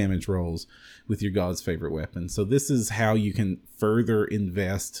weapon damage rolls with your god's favorite weapon. So this is how you can further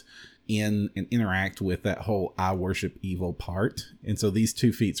invest in and interact with that whole I worship evil part. And so these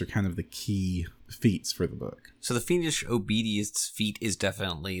 2 feats are kind of the key feats for the book. So the Fiendish Obedience feat is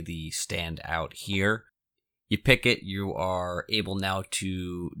definitely the standout here. You pick it, you are able now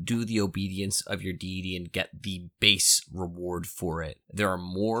to do the obedience of your deity and get the base reward for it. There are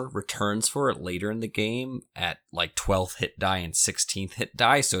more returns for it later in the game at like 12th hit die and 16th hit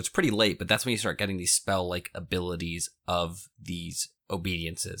die, so it's pretty late, but that's when you start getting these spell-like abilities of these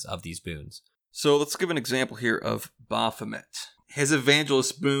obediences, of these boons. So let's give an example here of Baphomet. His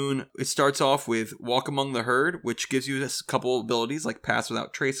evangelist boon, it starts off with Walk Among the Herd, which gives you a couple abilities like Pass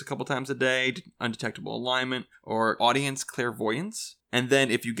Without Trace a couple times a day, Undetectable Alignment, or Audience Clairvoyance. And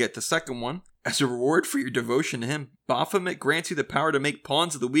then if you get the second one, as a reward for your devotion to him, Baphomet grants you the power to make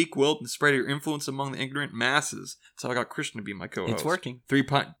pawns of the weak-willed and spread your influence among the ignorant masses. So I got Christian to be my co-host. It's working. 3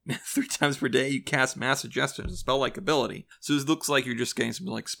 times per day, you cast Mass Suggestion as a spell-like ability. So this looks like you're just getting some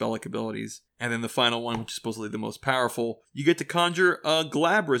like spell-like abilities. And then the final one, which is supposedly the most powerful, you get to conjure a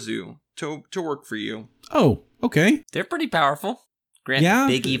Glabrazu to work for you. Oh, okay. They're pretty powerful. Grant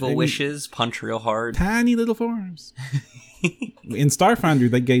big evil wishes, punch real hard. Tiny little forearms. In Starfinder,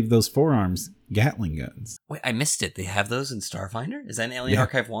 they gave those forearms Gatling guns. Wait, I missed it. They have those in Starfinder? Is that in Alien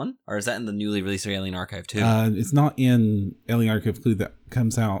Archive 1? Or is that in the newly released Alien Archive 2? It's not in Alien Archive 2 that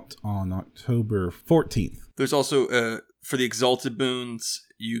comes out on October 14th. There's also, for the Exalted boons,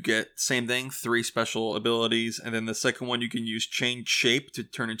 you get same thing, 3 special abilities. And then the second one, you can use Change Shape to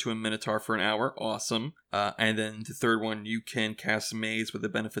turn into a Minotaur for an hour. Awesome. And then the third one, you can cast Maze with the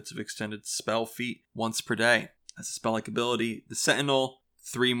benefits of extended spell feat once per day. That's a spell-like ability. The Sentinel,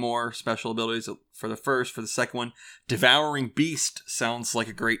 3 more special abilities for the first. For the second one, Devouring Beast sounds like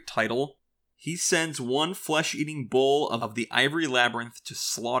a great title. He sends 1 flesh-eating bull of the Ivory Labyrinth to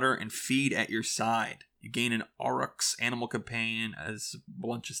slaughter and feed at your side. You gain an Aurochs animal companion as a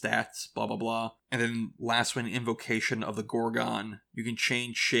bunch of stats, blah, blah, blah. And then last one, Invocation of the Gorgon. You can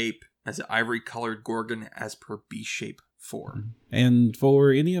change shape as an ivory-colored Gorgon as per beast shape 4. And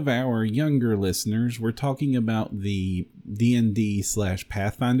for any of our younger listeners, we're talking about the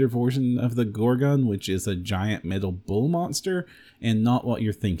D&D/Pathfinder version of the Gorgon, which is a giant metal bull monster, and not what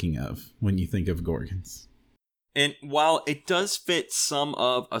you're thinking of when you think of Gorgons. And while it does fit some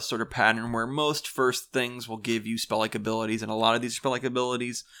of a sort of pattern where most first things will give you spell-like abilities, and a lot of these spell-like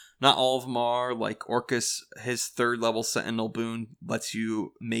abilities, not all of them are, like Orcus, his 3rd level Sentinel boon lets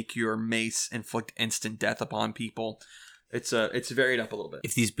you make your mace inflict instant death upon people. It's varied up a little bit.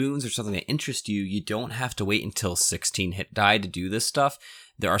 If these boons are something that interest you, you don't have to wait until 16 hit die to do this stuff.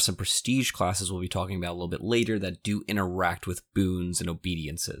 There are some prestige classes we'll be talking about a little bit later that do interact with boons and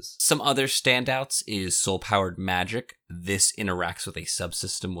obediences. Some other standouts is soul-powered magic. This interacts with a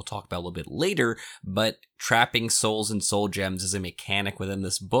subsystem we'll talk about a little bit later, but trapping souls and soul gems is a mechanic within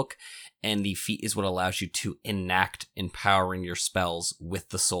this book, and the feat is what allows you to enact empowering your spells with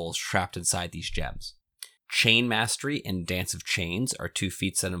the souls trapped inside these gems. Chain Mastery and Dance of Chains are 2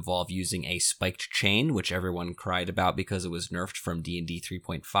 feats that involve using a spiked chain, which everyone cried about because it was nerfed from D&D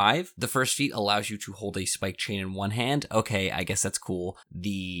 3.5. The first feat allows you to hold a spiked chain in one hand. Okay, I guess that's cool.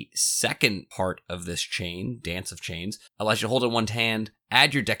 The second part of this chain, Dance of Chains, allows you to hold it in one hand,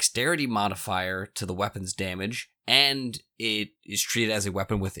 add your dexterity modifier to the weapon's damage, and it is treated as a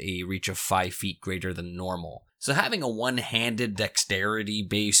weapon with a reach of 5 feet greater than normal. So having a one-handed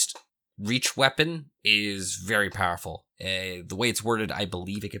dexterity-based reach weapon is very powerful. The way it's worded, I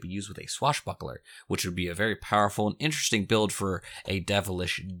believe it could be used with a swashbuckler, which would be a very powerful and interesting build for a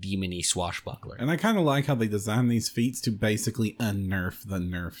devilish, demony swashbuckler. And I kind of like how they design these feats to basically unnerf the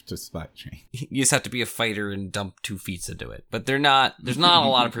nerf to spike chain. You just have to be a fighter and dump 2 feats into it. But there's not a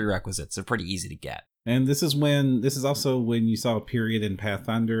lot of prerequisites. They're pretty easy to get. And this is also when you saw a period in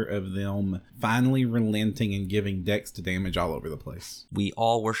Pathfinder of them finally relenting and giving dex to damage all over the place. We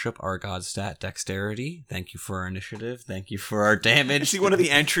all worship our god stat dexterity. Thank you for our initiative. Thank you for our damage. See one of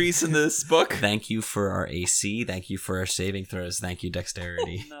the entries in this book? Thank you for our AC. Thank you for our saving throws. Thank you,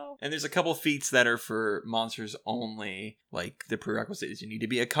 dexterity. No. And there's a couple feats that are for monsters only, like the prerequisite is you need to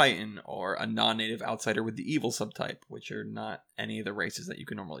be a chitin or a non-native outsider with the evil subtype, which are not any of the races that you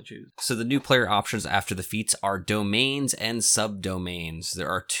can normally choose. So the new player options after the feats are domains and subdomains. There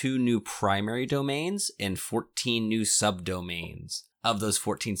are 2 new primary domains and 14 new subdomains. Of those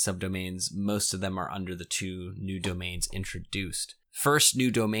 14 subdomains, most of them are under the 2 new domains introduced. First new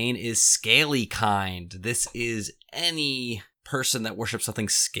domain is Scaly Kind. This is any person that worships something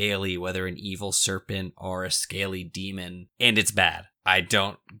scaly, whether an evil serpent or a scaly demon, and it's bad. I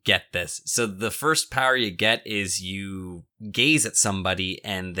don't get this. So the first power you get is you gaze at somebody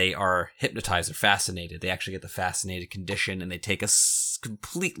and they are hypnotized or fascinated. They actually get the fascinated condition and they take a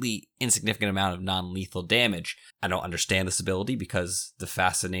completely insignificant amount of non-lethal damage. I don't understand this ability because the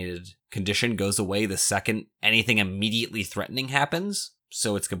fascinated condition goes away the second anything immediately threatening happens.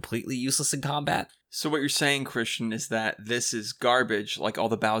 So it's completely useless in combat. So what you're saying, Christian, is that this is garbage, like all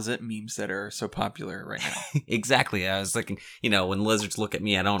the Bowsette memes that are so popular right now. Exactly. I was thinking, when lizards look at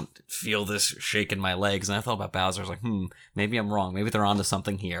me, I don't feel this shake in my legs. And I thought about Bowser. I was like, maybe I'm wrong. Maybe they're onto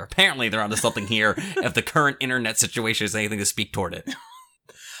something here. Apparently they're onto something here if the current internet situation is anything to speak toward it.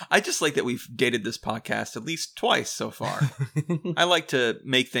 I just like that we've dated this podcast at least twice so far. I like to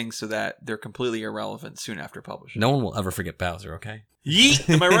make things so that they're completely irrelevant soon after publishing. No one will ever forget Bowser, okay? Yeet!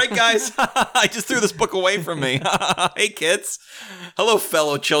 Am I right, guys? I just threw this book away from me. Hey, kids. Hello,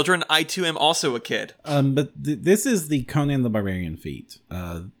 fellow children. I, too, am also a kid. But this is the Conan the Barbarian feat.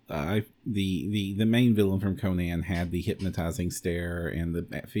 The main villain from Conan had the hypnotizing stare and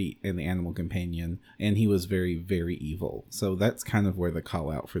the feet and the animal companion, and he was very, very evil. So that's kind of where the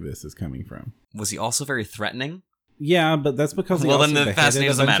call out for this is coming from. Was he also very threatening? Yeah, but that's because well, then the beheaded fascinating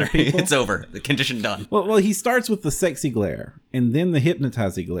doesn't matter. People. It's over. The condition done. Well, he starts with the sexy glare, and then the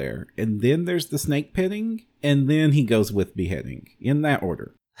hypnotizing glare, and then there's the snake pitting, and then he goes with beheading in that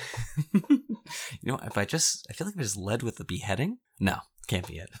order. I feel like I just led with the beheading. No, can't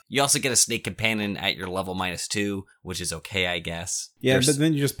be it. You also get a snake companion at your level -2, which is okay, I guess. Yeah, but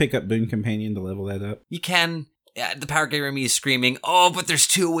then you just pick up Boon Companion to level that up. You can. The Power Gamer in me is screaming, oh, but there's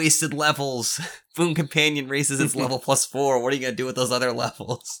 2 wasted levels. Boon Companion raises its level +4. What are you going to do with those other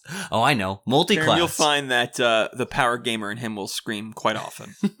levels? Oh, I know. Multi-class. Karen, you'll find that the Power Gamer in him will scream quite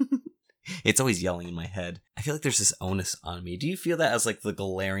often. It's always yelling in my head. I feel like there's this onus on me. Do you feel that as like the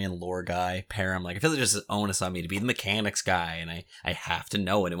Galarian lore guy, Param? Like, I feel like there's this onus on me to be the mechanics guy, and I have to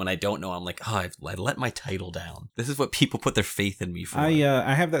know it. And when I don't know, I'm like, I let my title down. This is what people put their faith in me for.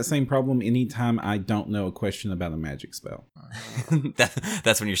 I have that same problem anytime I don't know a question about a magic spell.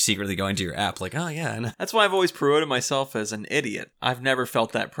 That's when you're secretly going to your app, like, oh yeah. And that's why I've always promoted myself as an idiot. I've never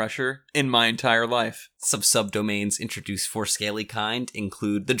felt that pressure in my entire life. Some subdomains introduced for scaly kind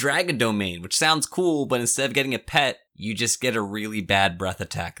include the Dragon Domain, which sounds cool, but instead of getting a pet, you just get a really bad breath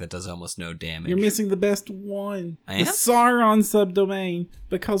attack that does almost no damage. You're missing the best one. I am? The Sauron subdomain.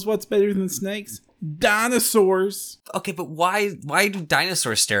 Because what's better than snakes? Dinosaurs. Okay, but why do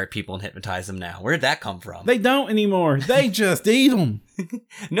dinosaurs stare at people and hypnotize them now? Where'd that come from? They don't anymore. They just eat them.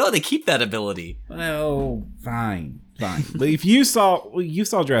 No, they keep that ability. Well, fine. But if you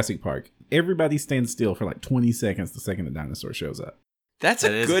saw Jurassic Park, everybody stands still for like 20 seconds the second a dinosaur shows up. That's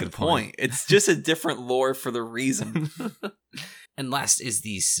a good point. It's just a different lore for the reason. And last is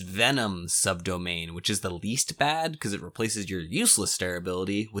the Venom subdomain, which is the least bad because it replaces your useless stare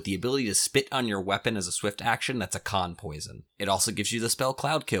ability with the ability to spit on your weapon as a swift action. That's a con poison. It also gives you the spell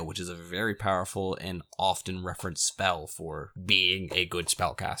Cloud Kill, which is a very powerful and often referenced spell for being a good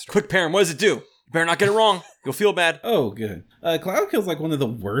spellcaster. Quick, Param, what does it do? You better not get it wrong. You'll feel bad. Oh, good. Cloud Kill's like one of the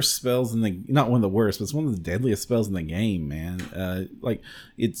worst spells not one of the worst, but it's one of the deadliest spells in the game, man.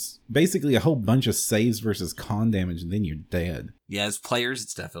 It's basically a whole bunch of saves versus con damage, and then you're dead. Yeah, as players,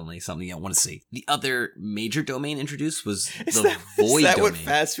 it's definitely something you want to see. The other major domain introduced was Void Is domain. that what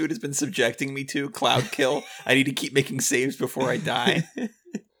fast food has been subjecting me to? Cloud Kill? I need to keep making saves before I die.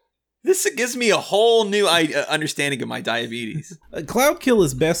 This gives me a whole new understanding of my diabetes. Cloud Kill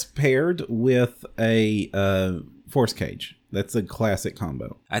is best paired with a Force Cage. That's a classic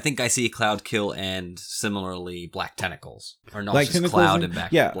combo. I think I see Cloud Kill and similarly Black Tentacles. Or not Black just Tentacles Cloud and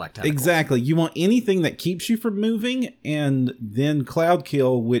Black Tentacles. Exactly. You want anything that keeps you from moving, and then Cloud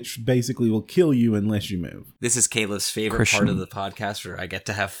Kill, which basically will kill you unless you move. This is Caleb's favorite part of the podcast where I get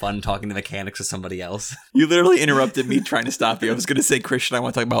to have fun talking the mechanics with somebody else. You literally interrupted me trying to stop you. I was going to say, Christian, I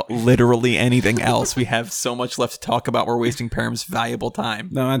want to talk about literally anything else. We have so much left to talk about. We're wasting Param's valuable time.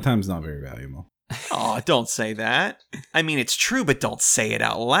 No, my time's not very valuable. Oh, don't say that. I mean, it's true, but don't say it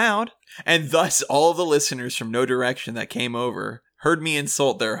out loud. And thus, all of the listeners from No Direction that came over heard me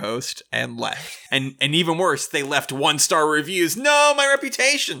insult their host and left. And even worse, they left 1-star reviews. No, my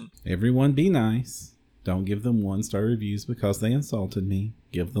reputation! Everyone be nice. Don't give them 1-star reviews because they insulted me.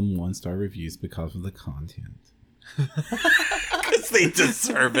 Give them 1-star reviews because of the content. Because they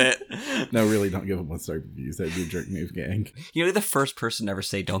deserve it. No, really, don't give them 1-star reviews. That'd be a jerk move, gang. You're the first person to ever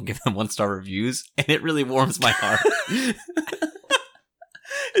say don't give them 1-star reviews, and it really warms my heart.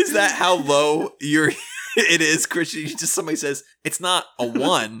 Is that how low it is, Christian? Somebody says it's not a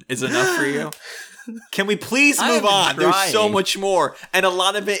 1 is enough for you. Can we please move on? There's so much more, and a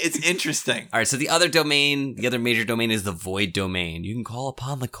lot of it is interesting. All right, so the other major domain is the Void domain. You can call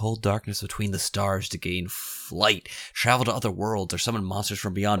upon the cold darkness between the stars to gain flight, travel to other worlds, or summon monsters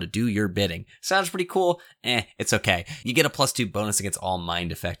from beyond to do your bidding. Sounds pretty cool. It's okay. You get a +2 bonus against all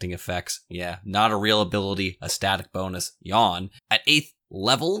mind-affecting effects. Yeah, not a real ability, a static bonus. Yawn. At 8th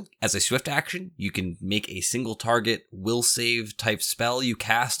Level, as a swift action, you can make a single target will save type spell you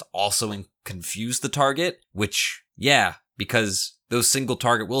cast also confuse the target, which, yeah, because those single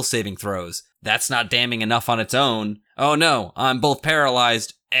target will saving throws, that's not damning enough on its own. Oh no, I'm both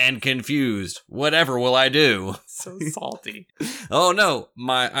paralyzed and confused. Whatever will I do? So salty. Oh no,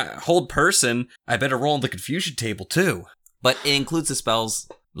 my hold person, I better roll on the confusion table too. But it includes the spells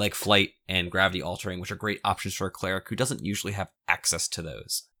like Flight and Gravity Altering, which are great options for a cleric who doesn't usually have access to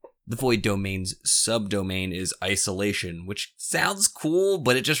those. The Void Domain's subdomain is Isolation, which sounds cool,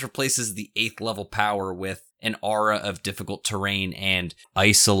 but it just replaces the 8th level power with an aura of difficult terrain and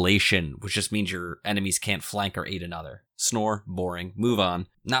Isolation, which just means your enemies can't flank or aid another. Snore, boring, move on.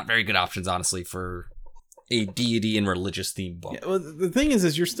 Not very good options, honestly, for a deity and religious themed book. Yeah, well, the thing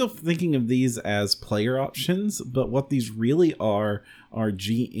is you're still thinking of these as player options, but what these really are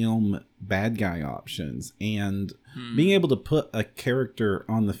GM bad guy options. And being able to put a character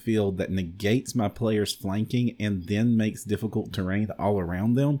on the field that negates my player's flanking and then makes difficult terrain all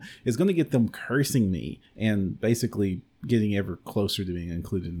around them is going to get them cursing me and basically getting ever closer to being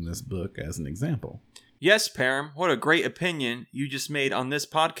included in this book as an example. Yes, Param, what a great opinion you just made on this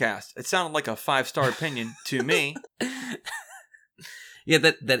podcast. It sounded like a 5-star opinion to me. Yeah,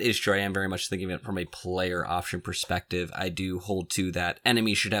 that is true. I am very much thinking of it from a player option perspective. I do hold to that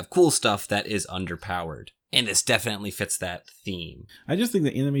enemies should have cool stuff that is underpowered. And this definitely fits that theme. I just think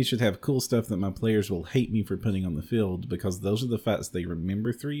the enemies should have cool stuff that my players will hate me for putting on the field, because those are the facts they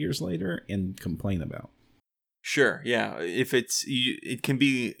remember 3 years later and complain about. Sure, yeah. If it can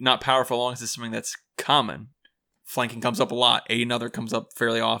be not powerful as long as it's something that's common. Flanking comes up a lot. Aid another comes up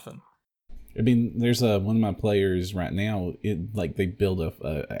fairly often. I mean, there's one of my players right now. They build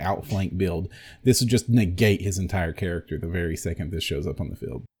a outflank build. This would just negate his entire character the very second this shows up on the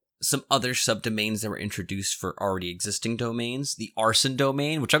field. Some other subdomains that were introduced for already existing domains. The Arson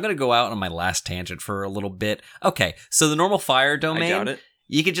domain, which I'm going to go out on my last tangent for a little bit. Okay, so the normal fire domain. I doubt it.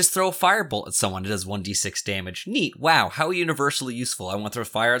 You could just throw a firebolt at someone. It does 1d6 damage. Neat. Wow, how universally useful. I want to throw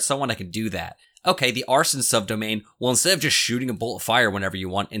fire at someone, I can do that. Okay, the Arson subdomain, well, instead of just shooting a bolt of fire whenever you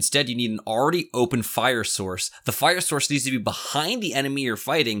want, instead you need an already open fire source. The fire source needs to be behind the enemy you're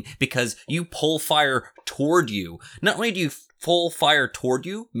fighting because you pull fire toward you. Not only do you pull fire toward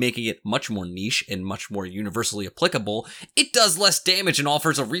you, making it much more niche and much more universally applicable, it does less damage and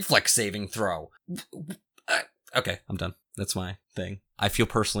offers a reflex saving throw. Okay, I'm done. That's my thing. I feel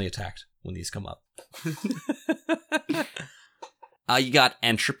personally attacked when these come up. You got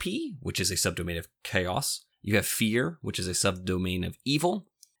Entropy, which is a subdomain of chaos. You have Fear, which is a subdomain of evil.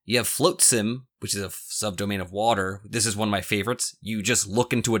 You have Float Sim, which is a subdomain of water. This is one of my favorites. You just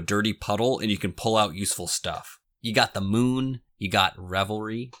look into a dirty puddle and you can pull out useful stuff. You got the Moon. You got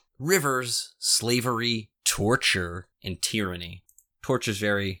Revelry, Rivers, Slavery, Torture, and Tyranny. Torture's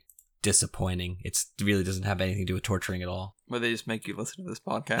very disappointing. It really doesn't have anything to do with torturing at all. Well, they just make you listen to this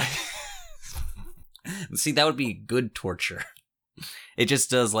podcast. See, that would be good torture. It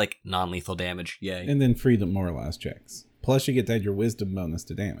just does, non-lethal damage. Yay. And then free demoralize checks. Plus, you get to add your wisdom bonus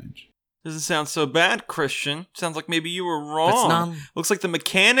to damage. Doesn't sound so bad, Christian. Sounds like maybe you were wrong. Looks like the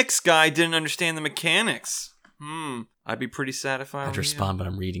mechanics guy didn't understand the mechanics. I'd be pretty sad if I I'd respond, but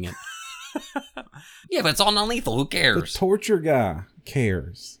I'm reading it. Yeah, but it's all non-lethal. Who The cares? torture guy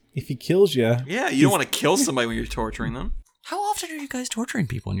cares. If he kills you... Yeah, you don't want to kill somebody when you're torturing them. How often are you guys torturing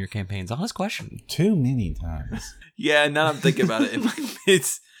people in your campaigns? Honest question. Too many times. Yeah, now I'm thinking about it.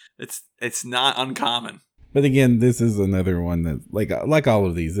 It's not uncommon. But again, this is another one that, like all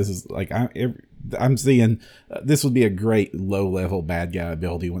of these, this is I'm seeing this would be a great low-level bad guy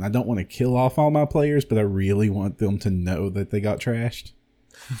ability when I don't want to kill off all my players, but I really want them to know that they got trashed.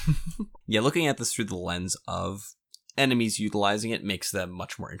 Yeah, looking at this through the lens of enemies utilizing it makes them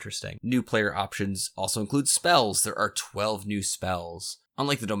much more interesting. New player options also include spells. There are 12 new spells.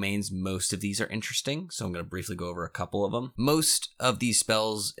 Unlike the domains, most of these are interesting, so I'm going to briefly go over a couple of them. Most of these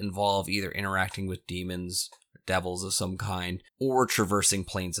spells involve either interacting with demons, devils of some kind, or traversing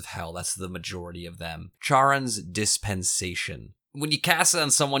planes of hell. That's the majority of them. Charon's Dispensation. When you cast it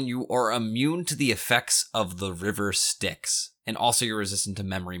on someone, you are immune to the effects of the river Styx, and also you're resistant to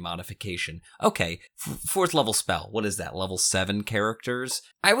memory modification. Okay, 4th level spell. What is that, level 7 characters?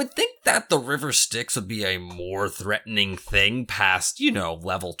 I would think that the river Styx would be a more threatening thing past,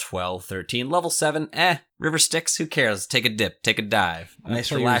 level 12, 13. Level 7, river Styx, who cares? Take a dip, take a dive.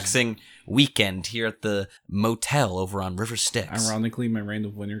 Nice relaxing weekend here at the motel over on River Styx. Ironically, my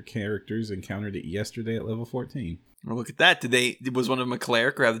Random Winter characters encountered it yesterday at level 14. Well, look at that. Was one of them a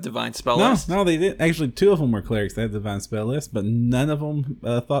cleric or have the divine spell list? No, they didn't. Actually, 2 of them were clerics. They had the divine spell list, but none of them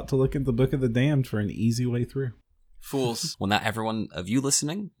thought to look at the Book of the Damned for an easy way through. Fools. Well, not everyone of you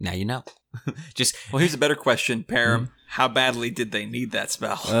listening, now you know. Just Well, here's a better question, Param. How badly did they need that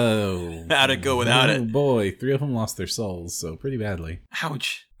spell? Oh. How'd it go without Oh, it? boy. 3 of them lost their souls, so pretty badly.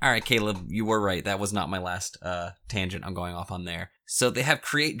 Ouch. all right, Caleb, you were right. That was not my last tangent I'm going off on there. So they have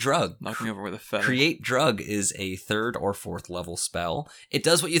Create Drug. Knock me over with a feather. Create Drug is a 3rd or 4th level spell. It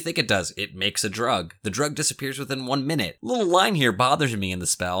does what you think it does. It makes a drug. The drug disappears within 1 minute. Little line here bothers me in the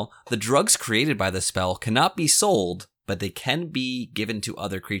spell. The drugs created by the spell cannot be sold, but they can be given to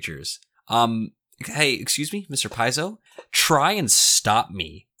other creatures. Hey, excuse me, Mr. Paizo? Try and stop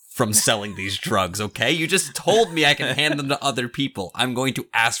me from selling these drugs, okay? You just told me I can hand them to other people. I'm going to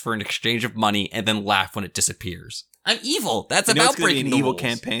ask for an exchange of money and then laugh when it disappears. I'm evil. That's You know about it's gonna be breaking an the evil rules.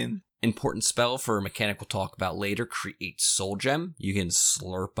 campaign. Important spell for a mechanic we'll talk about later. Create Soul Gem. You can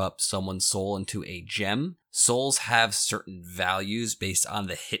slurp up someone's soul into a gem. Souls have certain values based on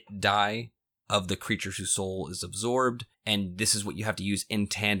the hit die of the creature whose soul is absorbed, and this is what you have to use in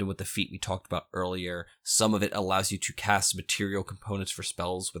tandem with the feat we talked about earlier. Some of it allows you to cast material components for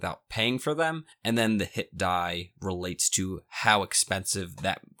spells without paying for them, and then the hit die relates to how expensive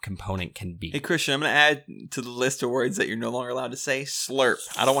that component can be. Hey, Christian, I'm going to add to the list of words that you're no longer allowed to say. Slurp.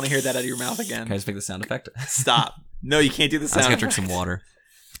 I don't want to hear that out of your mouth again. Can I just make the sound effect? Stop. No, you can't do the I was sound gonna drink effect. some water.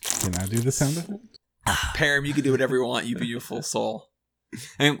 Can I do the sound effect? Param, you can do whatever you want, you beautiful soul.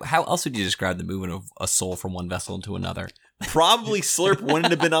 I mean, how else would you describe the movement of a soul from one vessel into another? Probably slurp wouldn't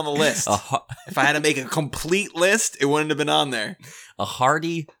have been on the list. If I had to make a complete list, it wouldn't have been on there. A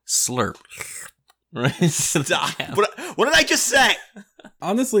hearty slurp. Right? Stop. What did I just say?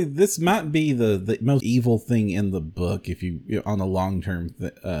 Honestly, this might be the most evil thing in the book if you on a long term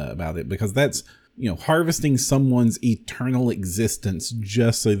about it, because that's, harvesting someone's eternal existence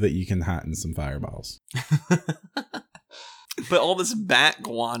just so that you can heighten some fireballs. But all this bat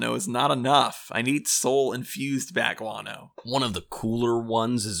guano is not enough. I need soul-infused bat guano. One of the cooler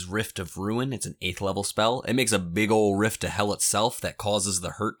ones is Rift of Ruin. It's an 8th level spell. It makes a big ol' rift to hell itself that causes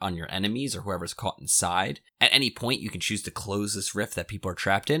the hurt on your enemies or whoever's caught inside. At any point, you can choose to close this rift that people are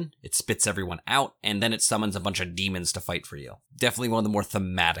trapped in. It spits everyone out, and then it summons a bunch of demons to fight for you. Definitely one of the more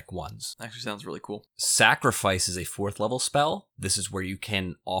thematic ones. Actually sounds really cool. Sacrifice is a 4th level spell. This is where you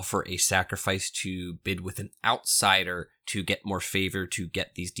can offer a sacrifice to bid with an outsider to get more favor, to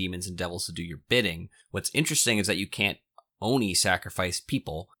get these demons and devils to do your bidding. What's interesting is that you can't only sacrifice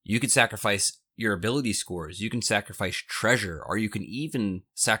people. You can sacrifice your ability scores, you can sacrifice treasure, or you can even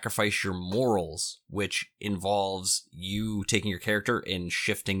sacrifice your morals, which involves you taking your character and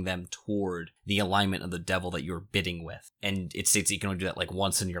shifting them toward the alignment of the devil that you're bidding with. And it states that you can only do that like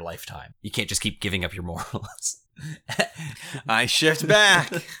once in your lifetime. You can't just keep giving up your morals. I shift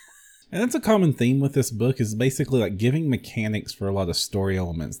back. And that's a common theme with this book, is basically like giving mechanics for a lot of story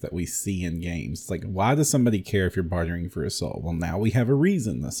elements that we see in games. It's like, why does somebody care if you're bartering for a soul? Well, now we have a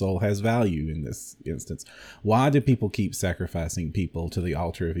reason. The soul has value in this instance. Why do people keep sacrificing people to the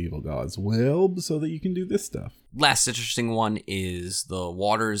altar of evil gods? Well, so that you can do this stuff. Last interesting one is the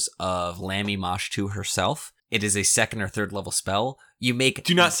Waters of Lamy Moshtu herself. It is a 2nd or 3rd level spell. You make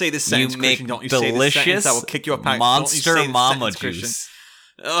Do not say this sentence, you make Christian. Don't you say this delicious sentence. I will kick you up. monster mama juice.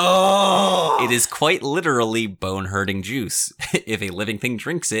 Oh! It is quite literally bone-hurting juice. If a living thing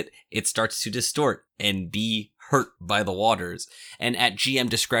drinks it, it starts to distort and be hurt by the waters. And at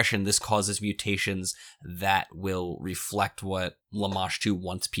GM discretion, this causes mutations that will reflect what Lamashtu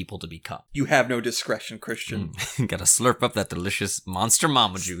wants people to become. You have no discretion, Christian. Gotta slurp up that delicious monster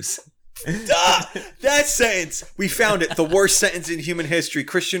mama juice. That sentence! We found it. The worst sentence in human history.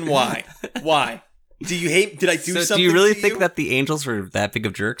 Christian, why? Why? Do you hate? Did I do something? Do you really to think that the angels were that big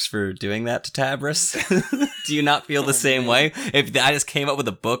of jerks for doing that to Tabris? Do you not feel the same way? If I just came up with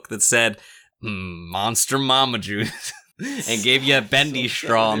a book that said Monster Mama Juice and gave you a bendy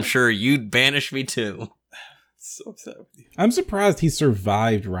straw, I'm sure you'd banish me too. So upset with you. I'm surprised he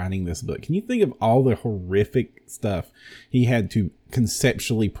survived writing this book. Can you think of all the horrific stuff he had to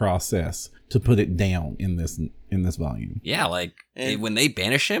conceptually process to put it down in this volume? Yeah, like when they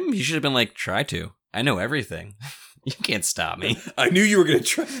banish him, he should have been like, try to. I know everything. You can't stop me. I knew you were going to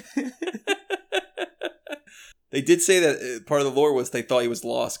try. They did say that part of the lore was they thought he was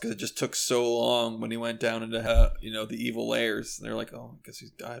lost because it just took so long when he went down into the evil layers. They're like, oh, I guess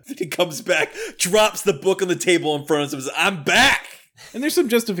he's died. Then he comes back, drops the book on the table in front of him, and says, I'm back. And there's some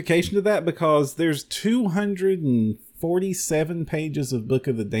justification to that, because there's 247 pages of Book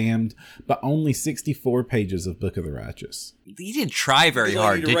of the Damned, but only 64 pages of Book of the Righteous. You didn't try very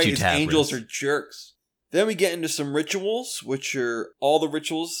hard, did you, Tabris? Angels are jerks. Then we get into some rituals, which are all the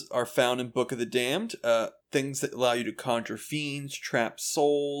rituals are found in Book of the Damned. Things that allow you to conjure fiends, trap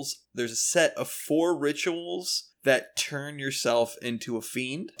souls. There's a set of 4 rituals that turn yourself into a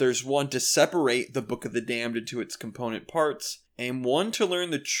fiend. There's one to separate the Book of the Damned into its component parts, and one to learn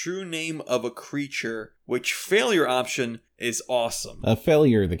the true name of a creature, which failure option is awesome. A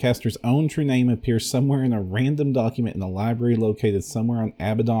failure. The caster's own true name appears somewhere in a random document in a library located somewhere on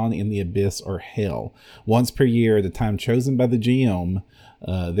Abaddon, in the Abyss, or Hell. Once per year, at the time chosen by the GM,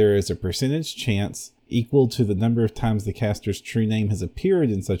 there is a percentage chance equal to the number of times the caster's true name has appeared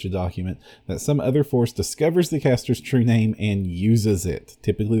in such a document that some other force discovers the caster's true name and uses it.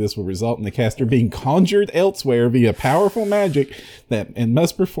 Typically, this will result in the caster being conjured elsewhere via powerful magic and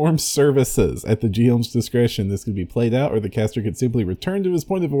must perform services at the GM's discretion. This could be played out, or the caster could simply return to his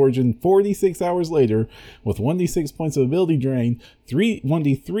point of origin 46 hours later with 1d6 points of ability drain,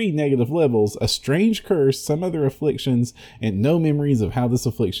 1d3 negative levels, a strange curse, some other afflictions, and no memories of how this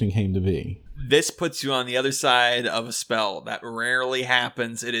affliction came to be. This puts you on the other side of a spell. That rarely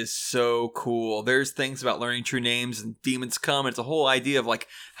happens. It is so cool. There's things about learning true names, and demons come. And it's a whole idea of like,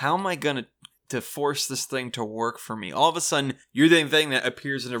 how am I going to force this thing to work for me? All of a sudden, you're the thing that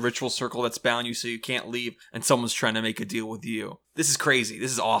appears in a ritual circle that's bound you so you can't leave, and someone's trying to make a deal with you. This is crazy.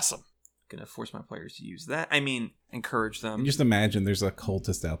 This is awesome. Gonna force my players to use that. I mean, encourage them. Just imagine there's a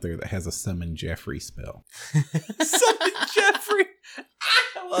cultist out there that has a Summon Jeffrey spell. Summon Jeffrey!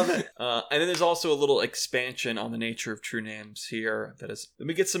 I love it. And then there's also a little expansion on the nature of true names here. That is, let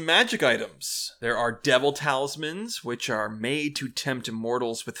me get some magic items. There are devil talismans, which are made to tempt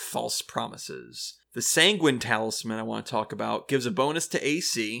mortals with false promises. The sanguine talisman I want to talk about gives a bonus to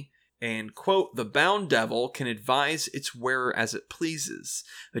AC. And, quote, the bound devil can advise its wearer as it pleases.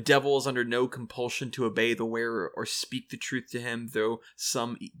 The devil is under no compulsion to obey the wearer or speak the truth to him, though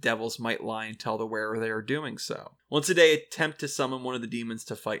some devils might lie and tell the wearer they are doing so. Once a day, attempt to summon one of the demons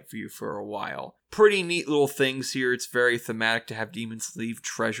to fight for you for a while. Pretty neat little things here. It's very thematic to have demons leave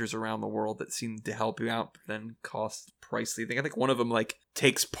treasures around the world that seem to help you out, but then cost pricey. I think one of them like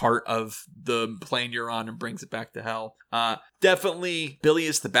takes part of the plane you're on and brings it back to hell. Definitely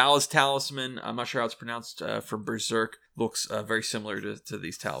Bilius the Ballast Talisman. I'm not sure how it's pronounced, from Berserk. Looks very similar to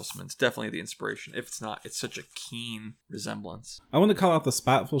these talismans. Definitely the inspiration. If it's not, it's such a keen resemblance. I want to call out the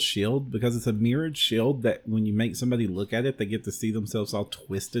Spiteful Shield because it's a mirrored shield that when you make somebody look at it, they get to see themselves all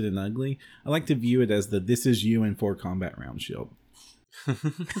twisted and ugly. I like to view it as the "this is you" in 4 combat round shield.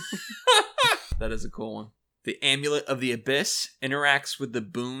 That is a cool one. The Amulet of the Abyss interacts with the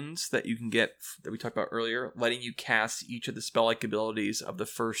boons that you can get that we talked about earlier, letting you cast each of the spell-like abilities of the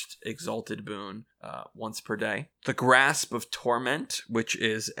first exalted boon once per day. The Grasp of Torment, which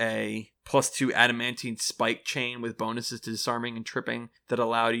is a +2 adamantine spike chain with bonuses to disarming and tripping that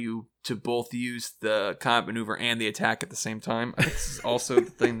allow you to both use the combat maneuver and the attack at the same time. I think this is also the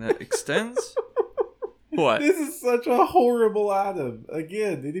thing that extends. What? This is such a horrible item.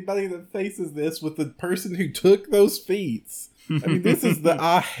 Again, anybody that faces this with the person who took those feats. I mean, this is the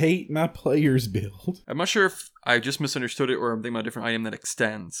I hate my players build. I'm not sure if I just misunderstood it or I'm thinking about a different item that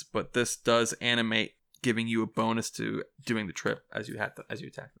extends, but this does animate, giving you a bonus to doing the trip as you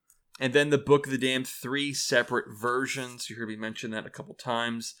attack. And then the Book of the Damned, 3 separate versions. You heard me mention that a couple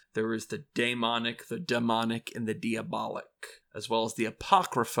times. There is the Daemonic, the Demonic, and the Diabolic, as well as the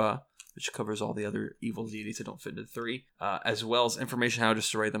Apocrypha, which covers all the other evil deities that don't fit into 3, as well as information how to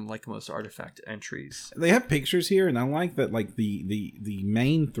destroy them, like most artifact entries. They have pictures here, and I like that. Like the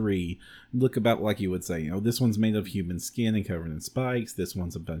main 3 look about like you would say. You know, this one's made of human skin and covered in spikes. This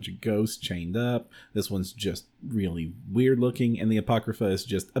one's a bunch of ghosts chained up. This one's just really weird looking, and the Apocrypha is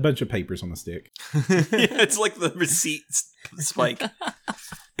just a bunch of papers on a stick. Yeah, it's like the receipt spike.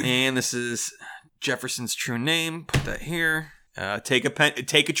 And this is Jefferson's true name. Put that here. Take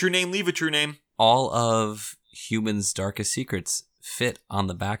a true name, leave a true name. All of humans' darkest secrets fit on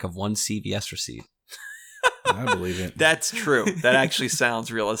the back of one CVS receipt. I believe it. That's true. That actually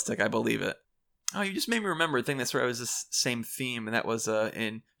sounds realistic. I believe it. Oh, you just made me remember a thing that's where I was this same theme, and that was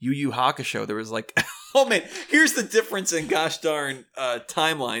in Yu Yu Hakusho. There was like, oh man, here's the difference in gosh darn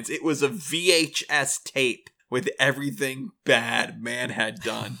timelines. It was a VHS tape with everything bad man had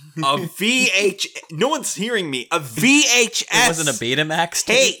done. A VH... No one's hearing me. A VHS... It wasn't a Betamax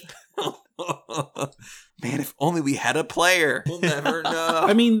tape. Man, if only we had a player. We'll never know.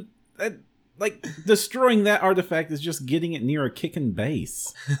 I mean, like, destroying that artifact is just getting it near a kicking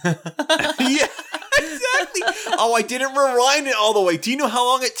base. Yeah, exactly. Oh, I didn't rewind it all the way. Do you know how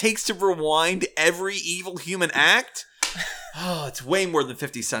long it takes to rewind every evil human act? Oh, it's way more than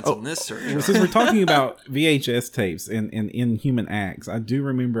 50 cents on this search. Well, since we're talking about VHS tapes and Inhuman Acts, I do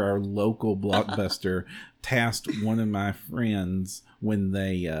remember our local Blockbuster tasked one of my friends when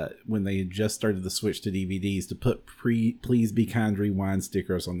they had just started the switch to DVDs to put Please Be Kind Rewind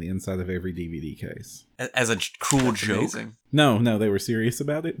stickers on the inside of every DVD case. As a cruel joke? Amazing. No, they were serious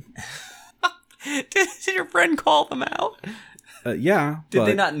about it. Did your friend call them out? Yeah. Did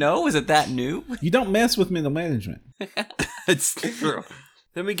they not know? Is it that new? You don't mess with middle management. It's true.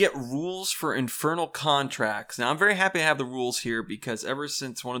 Then we get rules for infernal contracts. Now, I'm very happy to have the rules here because ever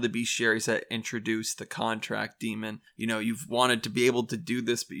since one of the bestiaries that introduced the contract demon, you've wanted to be able to do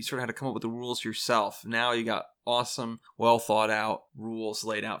this, but you sort of had to come up with the rules yourself. Now you got awesome, well thought out rules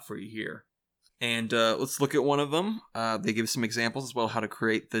laid out for you here. And let's look at one of them. They give some examples as well how to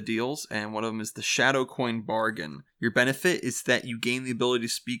create the deals, and one of them is the Shadow Coin Bargain. Your benefit is that you gain the ability to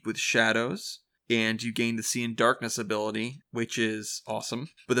speak with shadows, and you gain the See in Darkness ability, which is awesome.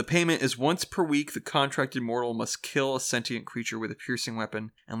 But the payment is once per week, the contracted mortal must kill a sentient creature with a piercing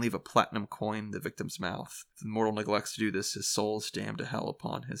weapon and leave a platinum coin in the victim's mouth. If the mortal neglects to do this, his soul is damned to hell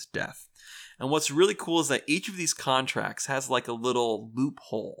upon his death. And what's really cool is that each of these contracts has like a little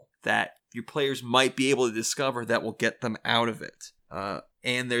loophole that your players might be able to discover that will get them out of it.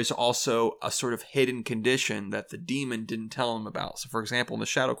 And there's also a sort of hidden condition that the demon didn't tell them about. So, for example, in the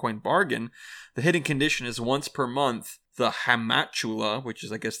Shadow Coin Bargain, the hidden condition is once per month, the Hamatula, which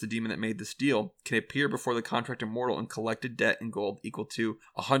is, I guess, the demon that made this deal, can appear before the contracted mortal and collect a debt in gold equal to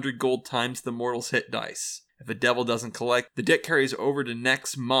 100 gold times the mortal's hit dice. If a devil doesn't collect, the debt carries over to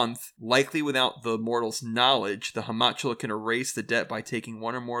next month. Likely without the mortal's knowledge, the Hamatula can erase the debt by taking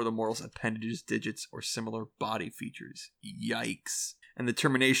one or more of the mortal's appendages, digits, or similar body features. Yikes. And the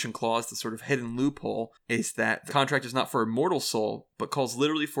termination clause, the sort of hidden loophole, is that the contract is not for a mortal soul, but calls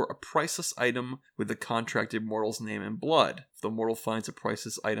literally for a priceless item with the contracted mortal's name and blood. If the mortal finds a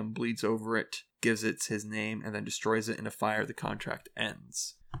priceless item, bleeds over it, gives it his name, and then destroys it in a fire, the contract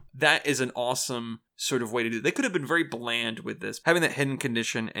ends. That is an awesome sort of way to do it. They could have been very bland with this. Having that hidden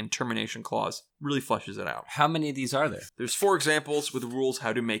condition and termination clause really fleshes it out. How many of these are there? There's 4 examples with rules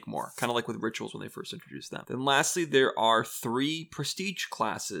how to make more, kind of like with rituals when they first introduced them. Then lastly, there are 3 prestige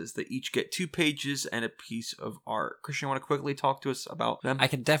classes that each get 2 pages and a piece of art. Christian, you want to quickly talk to us about them? I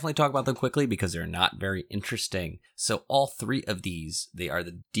can definitely talk about them quickly because they're not very interesting. So all 3 of these, they are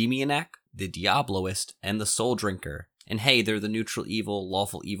the Demoniac, the Diabloist, and the Soul Drinker. And hey, they're the neutral evil,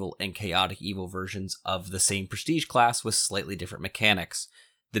 lawful evil, and chaotic evil versions of the same prestige class with slightly different mechanics.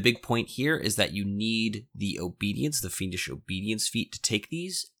 The big point here is that you need the obedience, the fiendish obedience feat to take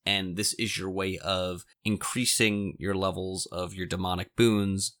these, and this is your way of increasing your levels of your demonic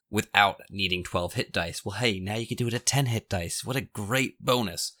boons without needing 12 hit dice. Well, hey, now you can do it at 10 hit dice. What a great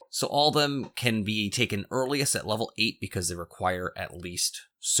bonus. So all of them can be taken earliest at level 8 because they require at least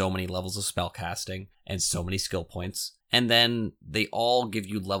so many levels of spellcasting and so many skill points. And then they all give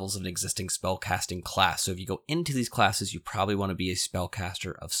you levels of an existing spellcasting class. So if you go into these classes, you probably want to be a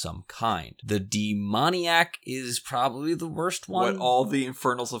spellcaster of some kind. The Demoniac is probably the worst one. What all the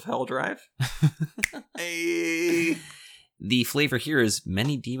Infernals of Hell drive? Hey. The flavor here is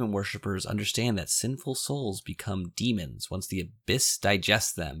many demon worshippers understand that sinful souls become demons once the abyss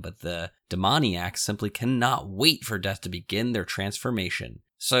digests them, but the demoniacs simply cannot wait for death to begin their transformation.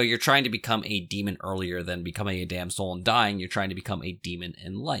 So you're trying to become a demon earlier than becoming a damn soul and dying. You're trying to become a demon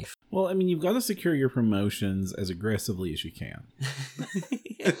in life. Well, I mean, you've got to secure your promotions as aggressively as you can.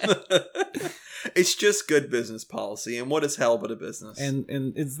 It's just good business policy, and what is hell but a business? And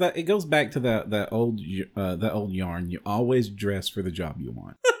it's that it goes back to that old yarn. You always dress for the job you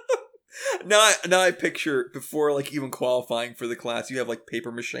want. Now I picture before like even qualifying for the class, you have like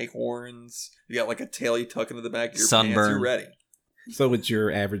paper mache horns. You got like a tail you tuck into the back of your pants. You're ready. So it's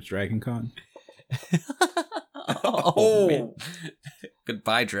your average Dragon Con. Oh man!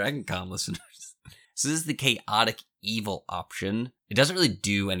 Goodbye, Dragon Con listeners. So this is the chaotic evil option. It doesn't really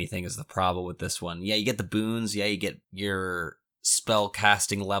do anything is the problem with this one. Yeah, you get the boons. Yeah, you get your spell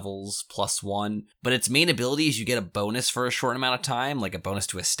casting levels +1. But its main ability is you get a bonus for a short amount of time, like a bonus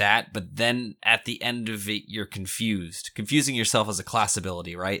to a stat. But then at the end of it, you're confused. Confusing yourself as a class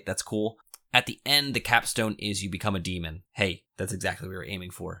ability, right? That's cool. At the end, the capstone is you become a demon. Hey, that's exactly what we were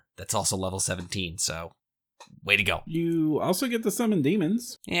aiming for. That's also level 17, so way to go. You also get to summon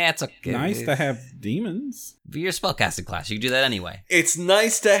demons. Yeah, it's okay. Nice to have demons. For your spellcasting class, you can do that anyway. It's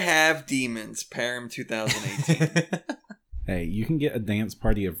nice to have demons, Param 2018. Hey, you can get a dance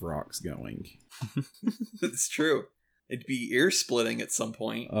party of rocks going. It's true. It'd be ear splitting at some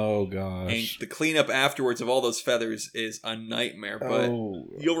point. Oh And gosh. the cleanup afterwards of all those feathers is a nightmare, but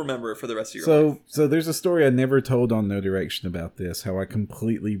you'll remember it for the rest of your life. So there's a story I never told on No Direction about this, how I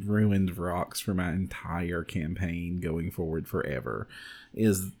completely ruined Vrox for my entire campaign going forward forever.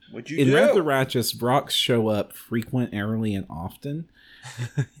 Is What'd you in do? Wrath of the Righteous, Vrox show up frequent, early, and often.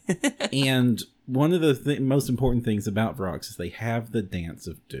 And one of the most important things about Vrox is they have the Dance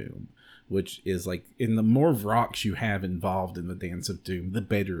of Doom, which is like, in the more Vrox you have involved in the Dance of Doom, the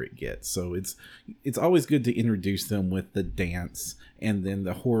better it gets. So it's always good to introduce them with the dance and then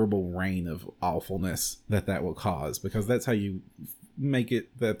the horrible reign of awfulness that will cause, because that's how you make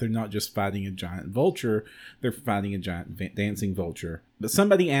it that they're not just fighting a giant vulture, they're fighting a giant dancing vulture. But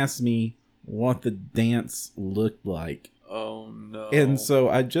somebody asked me what the dance looked like. Oh no. And so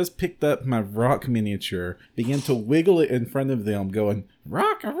I just picked up my rock miniature, began to wiggle it in front of them, going,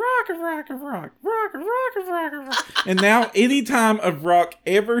 rock, a rock, a rock, a rock, rock, a rock, a rock, a rock. And now anytime a rock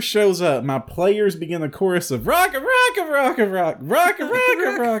ever shows up, my players begin a chorus of rock, a rock, a rock, a rock, rock, a rock,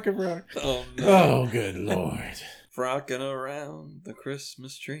 a rock, a rock. Oh no. Oh, good Lord. Rocking around the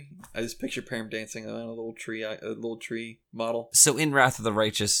Christmas tree. I just picture Pam dancing around a little tree model. So in Wrath of the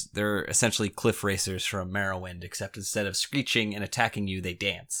Righteous, they're essentially cliff racers from Morrowind, except instead of screeching and attacking you, they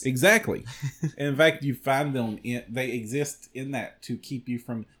dance. Exactly. In fact, you find them, they exist in that to keep you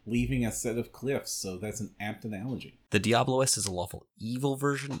from leaving a set of cliffs. So that's an apt analogy. The Diabloist is a lawful evil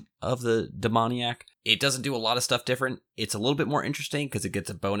version of the demoniac. It doesn't do a lot of stuff different. It's a little bit more interesting because it gets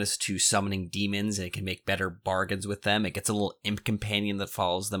a bonus to summoning demons and it can make better bargains with them. It gets a little imp companion that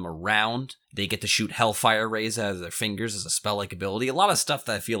follows them around. They get to shoot hellfire rays out of their fingers as a spell-like ability. A lot of stuff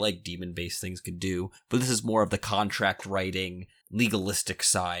that I feel like demon-based things could do, but this is more of the contract writing, legalistic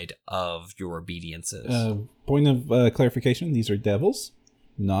side of your obediences. Point of clarification, these are devils,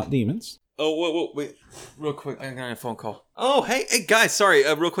 not demons. Oh, wait. Real quick, I got a phone call. Oh, hey, guys, sorry.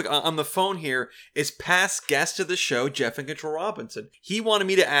 Real quick, on the phone here is past guest of the show, Jeff and Control Robinson. He wanted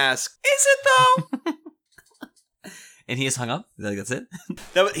me to ask, is it though? And he has hung up? That's it?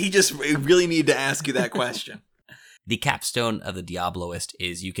 He just really needed to ask you that question. The capstone of the Diabloist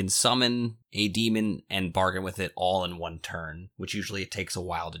is you can summon a demon and bargain with it all in one turn, which usually it takes a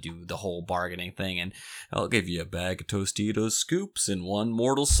while to do the whole bargaining thing, and I'll give you a bag of Tostitos scoops and one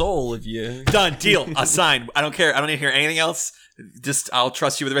mortal soul if you... Done, deal, a sign. I don't care. I don't need to hear anything else. Just, I'll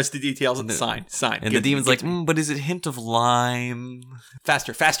trust you with the rest of the details and sign. And the demon's like, but is it hint of lime?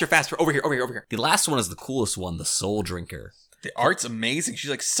 Faster. Over here. The last one is the coolest one, the Soul Drinker. The art's amazing.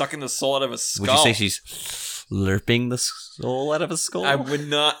 She's like sucking the soul out of a skull. Would you say she's slurping the soul out of a skull? I would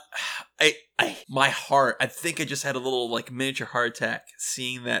not. My heart. I think I just had a little like miniature heart attack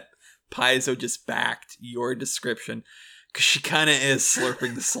seeing that Paizo just backed your description, because she kind of is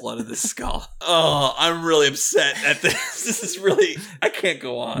slurping the soul out of the skull. Oh, I'm really upset at this. This is really. I can't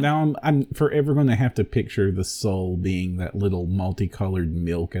go on. Now I'm forever going to have to picture the soul being that little multicolored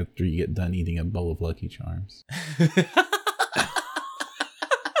milk after you get done eating a bowl of Lucky Charms.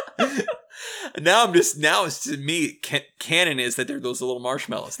 Now it's to me, canon is that they're those little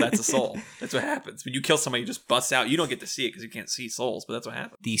marshmallows. That's a soul. That's what happens. When you kill somebody, you just bust out. You don't get to see it because you can't see souls, but that's what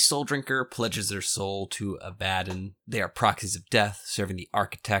happens. The Soul Drinker pledges their soul to Abaddon. They are proxies of death, serving the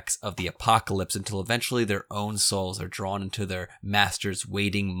architects of the apocalypse until eventually their own souls are drawn into their master's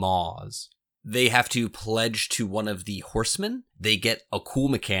waiting maws. They have to pledge to one of the horsemen. They get a cool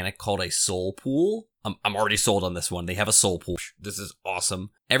mechanic called a soul pool. I'm already sold on this one. They have a soul pool. This is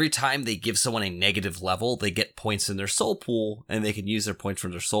awesome. Every time they give someone a negative level, they get points in their soul pool, and they can use their points from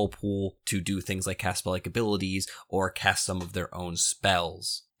their soul pool to do things like cast spell-like abilities or cast some of their own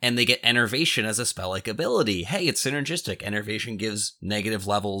spells. And they get Enervation as a spell-like ability. Hey, it's synergistic. Enervation gives negative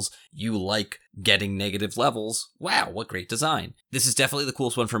levels. You like getting negative levels. Wow, what great design. This is definitely the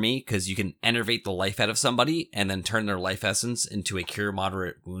coolest one for me, because you can enervate the life out of somebody and then turn their life essence into a Cure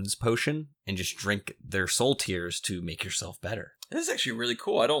Moderate Wounds potion and just drink their soul tears to make yourself better. This is actually really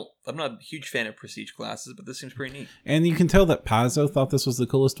cool. I'm not a huge fan of prestige classes, but this seems pretty neat. And you can tell that Paizo thought this was the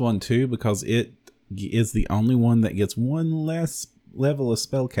coolest one too, because it is the only one that gets one less level of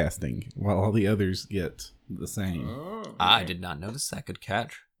spell casting, while all the others get the same. I did not notice that. Good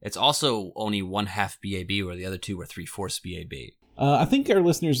catch. It's also only 1/2 BAB, where the other two were 3/4 BAB. I think our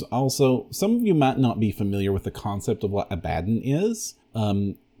listeners also, some of you might not be familiar with the concept of what Abaddon is.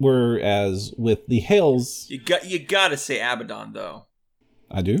 Whereas with the Hells, You gotta say Abaddon though.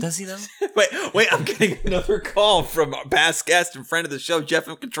 I do. Does he though? Wait, I'm getting another call from our past guest and friend of the show, Jeff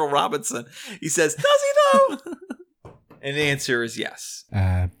and Control Robinson. He says, does he though? And the answer is yes.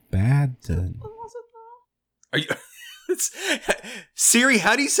 Abaddon. Are you Siri,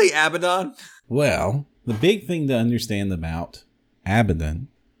 how do you say Abaddon? Well, the big thing to understand about Abaddon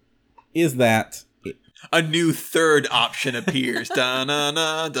is that A new third option appears.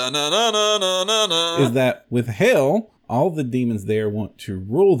 Da-na-na, da-na-na-na-na-na. is that with hell, all the demons there want to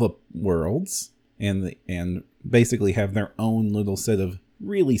rule the worlds and basically have their own little set of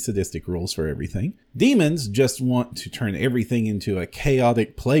really sadistic rules for everything. Demons just want to turn everything into a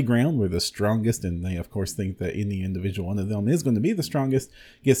chaotic playground where the strongest, and they of course think that any individual one of them is going to be the strongest,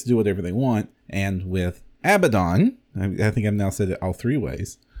 gets to do whatever they want. And with Abaddon, I think I've now said it all three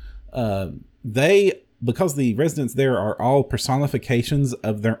ways, because the residents there are all personifications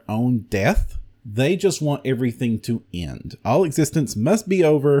of their own death, they just want everything to end. All existence must be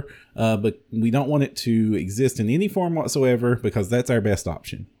over, but we don't want it to exist in any form whatsoever because that's our best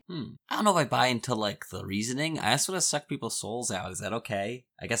option. I don't know if I buy into like the reasoning. I just want to suck people's souls out. Is that okay?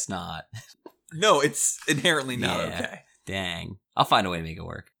 I guess not. No, it's inherently not Yeah. okay. Dang. I'll find a way to make it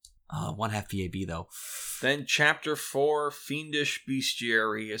work. 1/2 PAB though. Then Chapter 4, Fiendish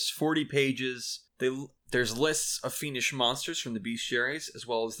Bestiary, is 40 pages. There's lists of fiendish monsters from the bestiaries, as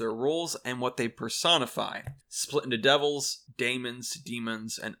well as their roles and what they personify, split into devils, daemons,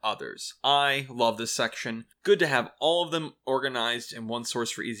 demons, and others. I love this section. Good to have all of them organized in one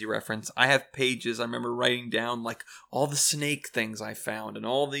source for easy reference. I have pages I remember writing down like all the snake things I found and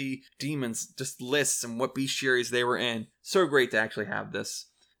all the demons, just lists and what bestiaries they were in. So great to actually have this.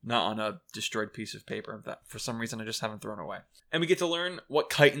 Not on a destroyed piece of paper that for some reason I just haven't thrown away. And we get to learn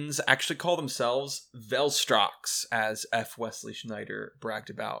what Chitons actually call themselves, Velstraks, as F. Wesley Schneider bragged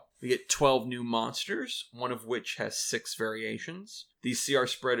about. We get 12 new monsters, one of which has 6 variations. The CR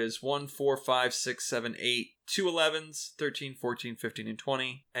spread is 1, 4, 5, 6, 7, 8, 2 11s, 13, 14, 15, and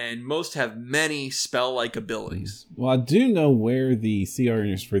 20. And most have many spell-like abilities. Well, I do know where the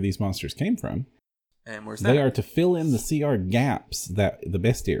CRs for these monsters came from. And where's that? They are to fill in the CR gaps that the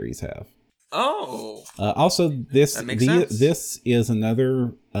bestiaries have. Oh! Also, That makes sense. this is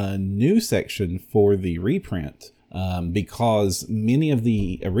another new section for the reprint because many of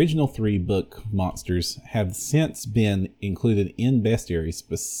the original 3-book monsters have since been included in Bestiary,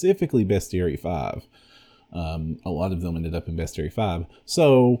 specifically Bestiary 5. A lot of them ended up in Bestiary 5.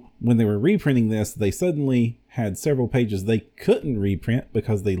 So when they were reprinting this, they suddenly had several pages they couldn't reprint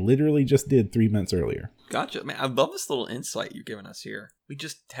because they literally just did 3 months earlier. Gotcha. Man, I love this little insight you're giving us here. We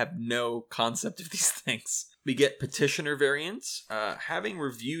just have no concept of these things. We get petitioner variants. Having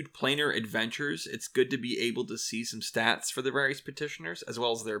reviewed Planar Adventures, it's good to be able to see some stats for the various petitioners, as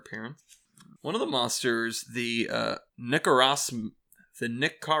well as their appearance. One of the monsters, the Nicaramasa...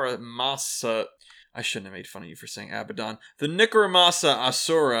 I shouldn't have made fun of you for saying Abaddon. The Nicaramasa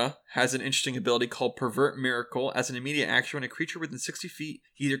Asura has an interesting ability called Pervert Miracle. As an immediate action, when a creature within 60 feet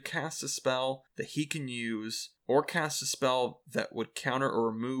either casts a spell that he can use or casts a spell that would counter or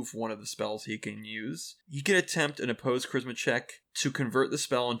remove one of the spells he can use, he can attempt an opposed charisma check to convert the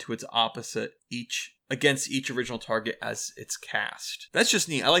spell into its opposite against each original target as it's cast. That's just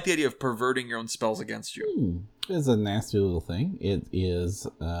neat. I like the idea of perverting your own spells against you. It's a nasty little thing. It is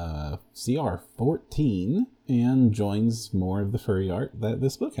CR 14 and joins more of the furry art that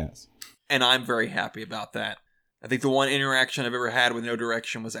this book has. And I'm very happy about that. I think the one interaction I've ever had with No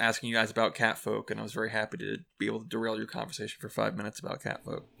Direction was asking you guys about Catfolk, and I was very happy to be able to derail your conversation for 5 minutes about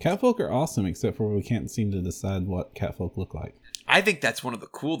Catfolk. Catfolk are awesome, except for we can't seem to decide what Catfolk look like. I think that's one of the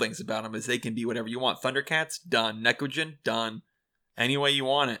cool things about them is they can be whatever you want. Thundercats, done. Nekogen, done. Any way you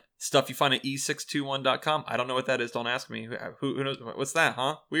want it. Stuff you find at e621.com. I don't know what that is. Don't ask me. Who knows? What's that,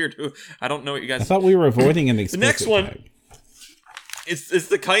 huh? Weird. I don't know what you guys... I thought we were avoiding an explicit next one. tag. It's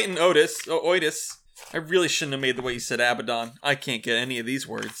the Chiton Oitis. I really shouldn't have made the way you said Abaddon. I can't get any of these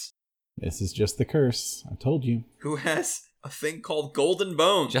words. This is just the curse. I told you. Who has a thing called Golden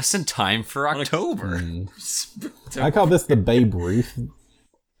Bone. Just in time for October. I call this the Babe Ruth.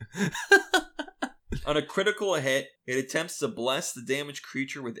 On a critical hit, it attempts to bless the damaged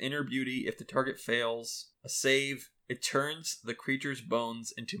creature with inner beauty. If the target fails a save, it turns the creature's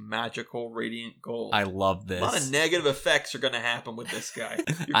bones into magical radiant gold. I love this. A lot of negative effects are going to happen with this guy.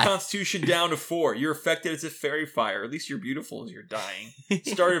 Your constitution down to 4. You're affected as a fairy fire. At least you're beautiful as you're dying.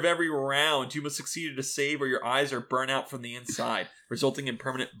 Start of every round, you must succeed at a save or your eyes are burnt out from the inside, resulting in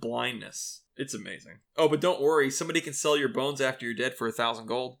permanent blindness. It's amazing. Oh, but don't worry. Somebody can sell your bones after you're dead for 1,000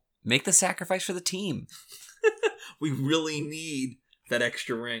 gold. Make the sacrifice for the team. We really need that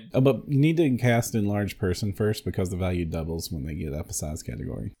extra ring. But you need to cast in large person first because the value doubles when they get up a size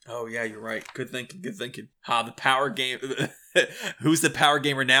category. Oh, yeah, you're right. Good thinking, good thinking. The power game. Who's the power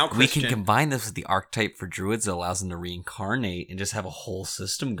gamer now, Christian? We can combine this with the archetype for druids that allows them to reincarnate and just have a whole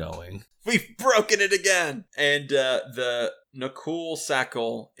system going. We've broken it again. And the Nakul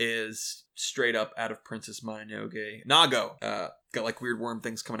Sakal is straight up out of Princess Mononoke. Nago, got like weird worm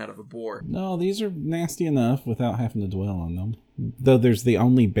things coming out of a boar. No, these are nasty enough without having to dwell on them. Though there's the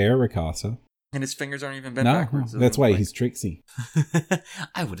only bear Rakasa. And his fingers aren't even bent No, backwards. that's why he's Trixie.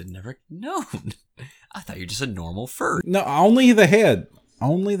 I would have never known. I thought you were just a normal furry. No, only the head.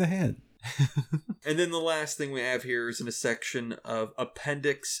 Only the head. And then the last thing we have here is in a section of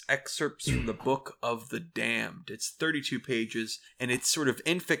appendix excerpts from the Book of the Damned. It's 32 pages, and it's sort of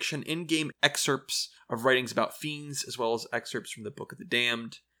in-fiction, in-game excerpts of writings about fiends, as well as excerpts from the Book of the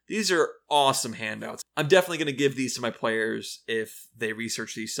Damned. These are awesome handouts. I'm definitely going to give these to my players if they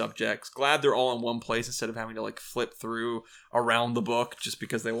research these subjects. Glad they're all in one place instead of having to like flip through around the book just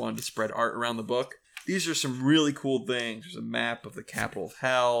because they wanted to spread art around the book. These are some really cool things. There's a map of the capital of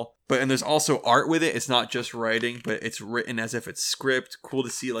hell. And there's also art with it. It's not just writing, but it's written as if it's script. Cool to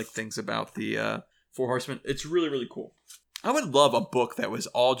see like things about the Four Horsemen. It's really, really cool. I would love a book that was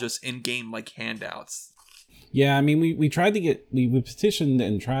all just in-game like handouts. Yeah, I mean, we tried to get... We petitioned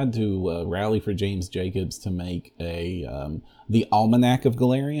and tried to rally for James Jacobs to make the Almanac of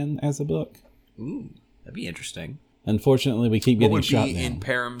Galarian as a book. Ooh, that'd be interesting. Unfortunately, we keep getting shot down. What would be in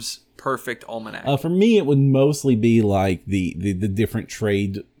Param's perfect almanac? For me, it would mostly be like the different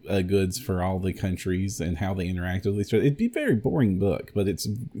trade goods for all the countries and how they interact with each other. It'd be a very boring book, but it's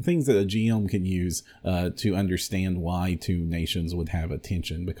things that a GM can use to understand why two nations would have a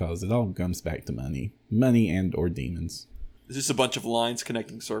tension, because it all comes back to money and or demons. It's just a bunch of lines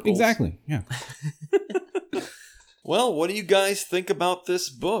connecting circles. Exactly. Yeah. Well, what do you guys think about this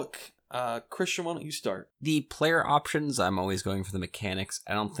book? Christian, why don't you start? The player options, I'm always going for the mechanics.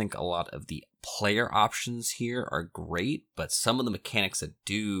 I don't think a lot of the player options here are great, but some of the mechanics that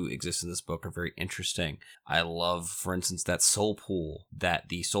do exist in this book are very interesting. I love, for instance, that soul pool that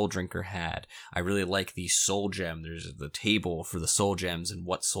the Soul Drinker had. I really like the soul gem. There's the table for the soul gems and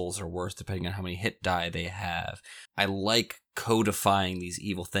what souls are worth depending on how many hit die they have. I like codifying these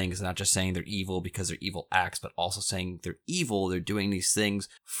evil things, not just saying they're evil because they're evil acts, but also saying they're evil, they're doing these things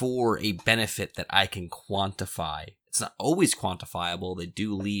for a benefit that I can quantify. It's not always quantifiable. They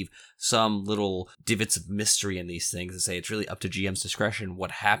do leave some little divots of mystery in these things and say it's really up to GM's discretion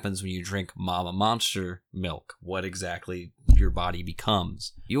what happens when you drink Mama Monster milk, what exactly your body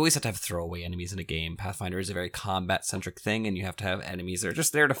becomes. You always have to have throwaway enemies in a game. Pathfinder is a very combat-centric thing, and you have to have enemies that are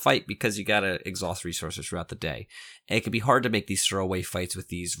just there to fight because you gotta exhaust resources throughout the day. And it can be hard to make these throwaway fights with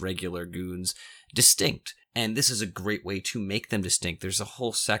these regular goons distinct. And this is a great way to make them distinct. There's a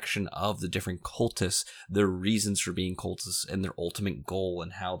whole section of the different cultists, their reasons for being cultists, and their ultimate goal,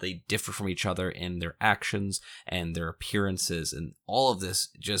 and how they differ from each other in their actions and their appearances. And all of this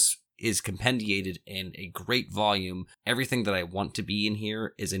just is compendiated in a great volume. Everything that I want to be in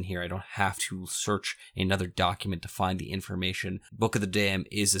here is in here. I don't have to search another document to find the information. Book of the Damned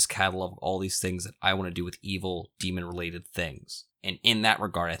is this catalog of all these things that I want to do with evil, demon-related things. And in that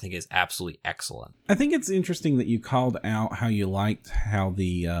regard, I think is absolutely excellent. I think it's interesting that you called out how you liked how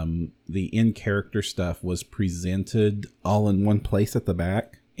the in-character stuff was presented all in one place at the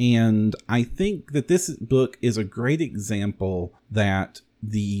back. And I think that this book is a great example that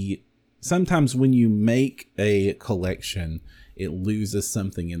sometimes when you make a collection, it loses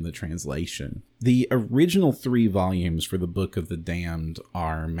something in the translation. The original 3 volumes for the Book of the Damned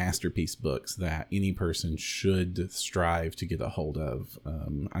are masterpiece books that any person should strive to get a hold of.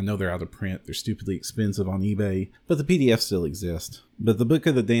 I know they're out of print, they're stupidly expensive on eBay, but the PDF still exists. But the Book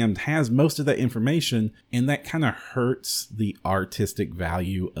of the Damned has most of that information, and that kind of hurts the artistic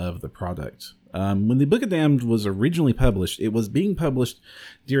value of the product. When the Book of Damned was originally published, it was being published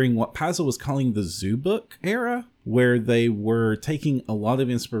during what Paizo was calling the Zoo Book era, where they were taking a lot of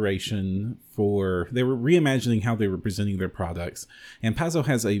inspiration they were reimagining how they were presenting their products. And Paizo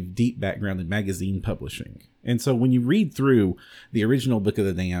has a deep background in magazine publishing. And so when you read through the original Book of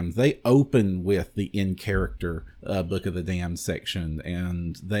the Damned, they open with the in-character Book of the Damned section,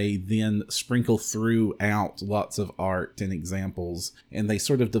 and they then sprinkle throughout lots of art and examples, and they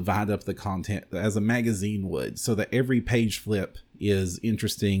sort of divide up the content as a magazine would, so that every page flip is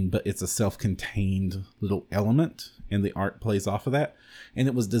interesting, but it's a self-contained little element, and the art plays off of that. And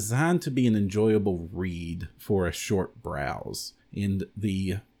it was designed to be an enjoyable read for a short browse. And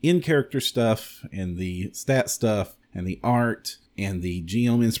the in-character stuff and the stat stuff and the art and the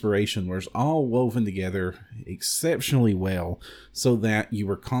GM inspiration was all woven together exceptionally well, so that you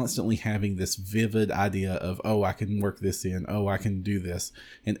were constantly having this vivid idea of, oh, I can work this in, oh, I can do this.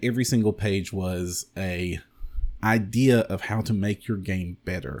 And every single page was a idea of how to make your game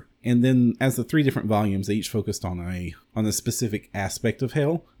better. And then as the 3 different volumes, they each focused on a specific aspect of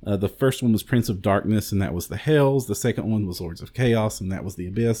hell. The first one was Prince of Darkness, and that was the Hells. The second one was Lords of Chaos, and that was the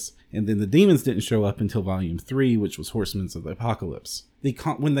Abyss. And then the demons didn't show up until volume 3, which was Horsemen of the Apocalypse.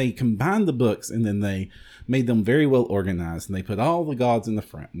 When they combined the books and then they made them very well organized, and they put all the gods in the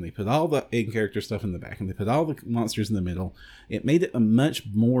front, and they put all the in-character stuff in the back, and they put all the monsters in the middle, it made it a much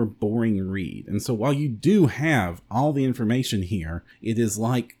more boring read. And so while you do have all the information here, it is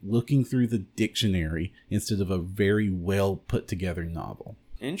like looking through the dictionary instead of a very well put together novel.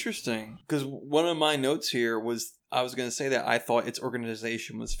 Interesting. Because one of my notes here was, I was going to say that I thought its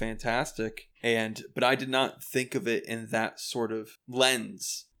organization was fantastic, but I did not think of it in that sort of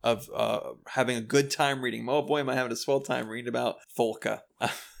lens of having a good time reading. Oh boy, am I having a swell time reading about Tholka.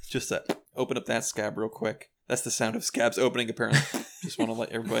 Just to open up that scab real quick. That's the sound of scabs opening, apparently. Just want to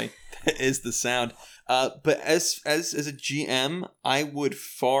let everybody, that is the sound. But as a GM, I would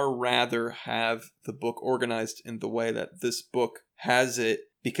far rather have the book organized in the way that this book has it,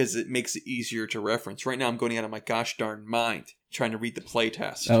 because it makes it easier to reference. Right now, I'm going out of my gosh darn mind trying to read the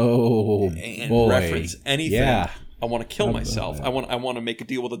playtest. Oh, and boy. reference anything. Yeah. I want to kill myself. I want to make a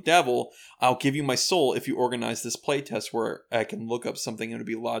deal with the devil. I'll give you my soul if you organize this playtest where I can look up something and it'll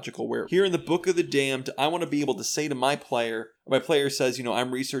be logical. Where here in the Book of the Damned, I want to be able to say to my player says,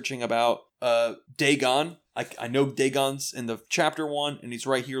 I'm researching about Dagon. I know Dagon's in the chapter 1, and he's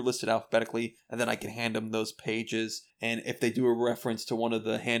right here listed alphabetically, and then I can hand them those pages. And if they do a reference to one of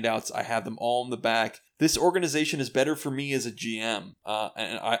the handouts, I have them all in the back. This organization is better for me as a GM,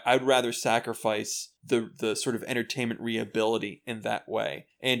 and I'd rather sacrifice the sort of entertainment readability in that way.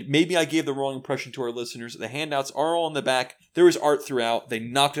 And maybe I gave the wrong impression to our listeners. The handouts are all in the back. There is art throughout. They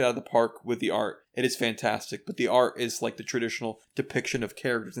knocked it out of the park with the art. It is fantastic, but the art is like the traditional depiction of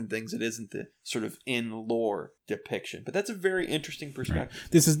characters and things. It isn't the sort of in-lore depiction. But that's a very interesting perspective.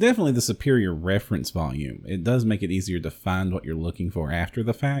 Right. This is definitely the superior reference volume. It does make it easier to find what you're looking for after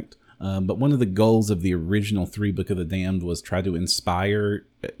the fact. But one of the goals of the original 3 Book of the Damned was try to inspire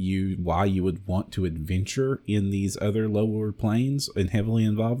you why you would want to adventure in these other lower planes and heavily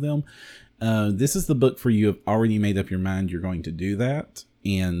involve them. This is the book for you have already made up your mind you're going to do that.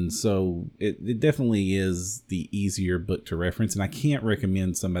 And so it definitely is the easier book to reference. And I can't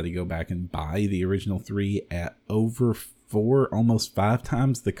recommend somebody go back and buy the original 3 at over 4, almost 5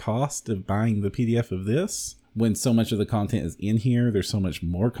 times the cost of buying the PDF of this. When so much of the content is in here, there's so much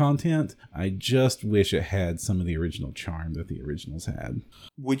more content. I just wish it had some of the original charm that the originals had.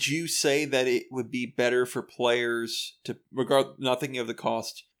 Would you say that it would be better for players to, not thinking of the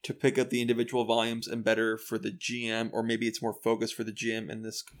cost, to pick up the individual volumes, and better for the GM, or maybe it's more focused for the GM in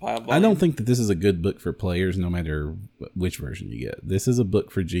this compiled volume? I don't think that this is a good book for players, no matter which version you get. This is a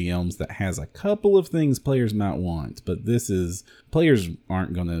book for GMs that has a couple of things players might want, but players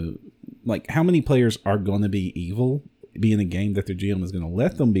aren't going to, how many players are going to be evil, be in a game that their GM is going to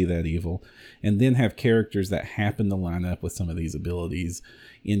let them be that evil, and then have characters that happen to line up with some of these abilities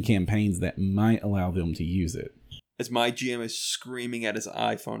in campaigns that might allow them to use it. As my GM is screaming at his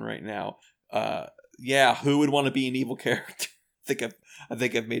iPhone right now, who would want to be an evil character? I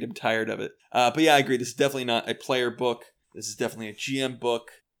think I've made him tired of it. But yeah, I agree. This is definitely not a player book. This is definitely a GM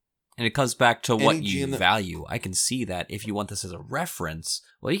book. And it comes back to what you value. I can see that if you want this as a reference,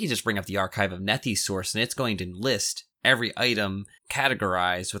 well, you can just bring up the Archive of Nethysource, and it's going to list every item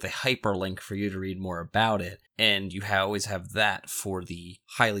categorized with a hyperlink for you to read more about it. And you always have that for the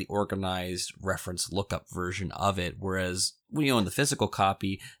highly organized reference lookup version of it. Whereas when you own the physical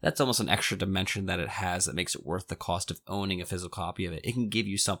copy, that's almost an extra dimension that it has that makes it worth the cost of owning a physical copy of it. It can give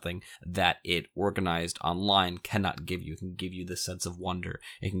you something that it organized online cannot give you. It can give you this sense of wonder.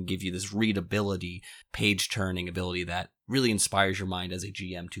 It can give you this readability, page-turning ability that really inspires your mind as a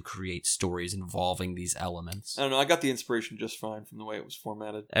GM to create stories involving these elements. I don't know. I got the inspiration just fine from the way it was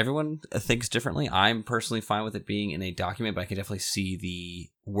formatted. Everyone thinks differently. I'm personally fine with it being in a document, but I can definitely see the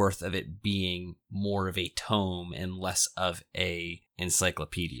worth of it being more of a tome and less of a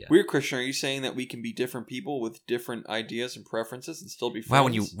encyclopedia. Weird, Christian. Are you saying that we can be different people with different ideas and preferences and still be friends?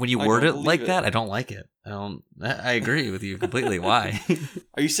 Wow, when you word it like that, I don't like it. I agree with you completely. Why?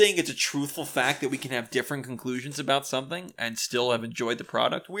 Are you saying it's a truthful fact that we can have different conclusions about something and still have enjoyed the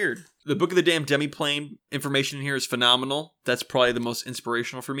product? Weird. The Book of the Damned demiplane information in here is phenomenal. That's probably the most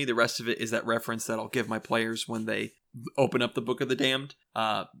inspirational for me. The rest of it is that reference that I'll give my players when they open up the Book of the Damned,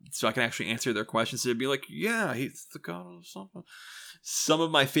 so I can actually answer their questions. They'd be like, yeah, he's the god of something. Some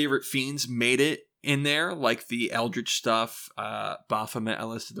of my favorite fiends made it in there, like the Eldritch stuff, Baphomet, I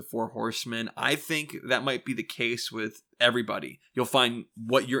listed the 4 Horsemen. I think that might be the case with everybody. You'll find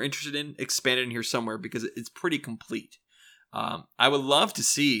what you're interested in expanded in here somewhere because it's pretty complete. I would love to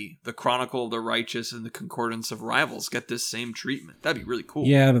see the Chronicle of the Righteous and the Concordance of Rivals get this same treatment. That'd be really cool.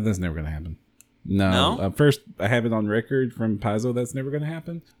 Yeah, but that's never going to happen. No. No? First, I have it on record from Paizo that's never going to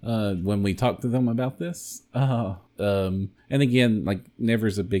happen. When we talked to them about this. And again, like,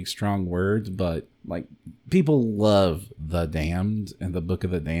 never's a big, strong word, but, like, people love The Damned and the Book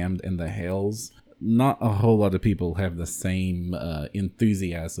of the Damned and the Hells. Not a whole lot of people have the same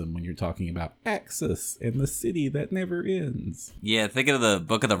enthusiasm when you're talking about Axis and the city that never ends. Yeah, thinking of the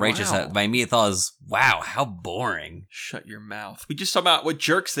Book of the Righteous, Wow. my immediate thought is, wow, how boring. Shut your mouth. We just talked about what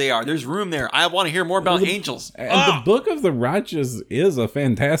jerks they are. There's room there. I want to hear more about angels. And the Book of the Righteous is a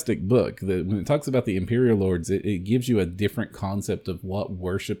fantastic book. When it talks about the Imperial Lords, it gives you a different concept of what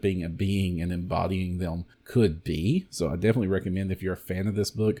worshiping a being and embodying them could be. So I definitely recommend, if you're a fan of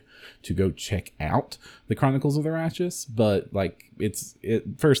this book, to go check out the Chronicles of the Righteous. But like,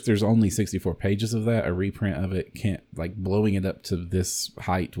 first, there's only 64 pages of that. A reprint of it can't, like, blowing it up to this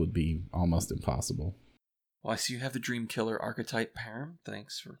height would be almost impossible. Well, I see you have the Dream Killer archetype, Param.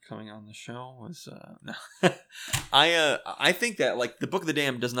 Thanks for coming on the show. No. I think that, like, the Book of the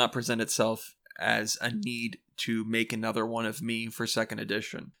Damned does not present itself as a need to make another one of me for second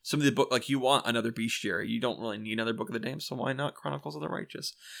edition. Some of the book, like, you want another bestiary. You don't really need another Book of the Damned, so why not Chronicles of the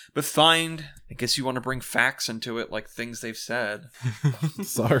Righteous? But fine, I guess you want to bring facts into it, like things they've said.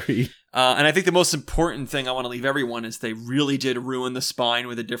 Sorry. And I think the most important thing I want to leave everyone is they really did ruin the spine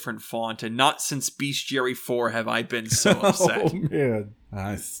with a different font, and not since Bestiary 4 have I been so upset. Oh, man.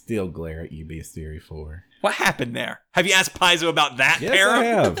 I still glare at you, Bestiary 4. What happened there? Have you asked Paizo about that, Yes, Param? I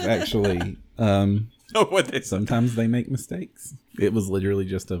have, actually. Oh, what they said. Sometimes they make mistakes. It was literally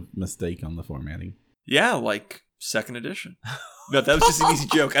just a mistake on the formatting. Yeah, like second edition. No, that was just an easy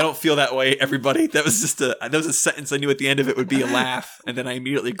joke. I don't feel that way, everybody. That was a sentence I knew at the end of it would be a laugh, and then I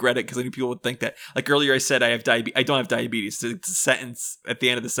immediately regret it because I knew people would think that. Like earlier, I said I don't have diabetes. So it's a sentence at the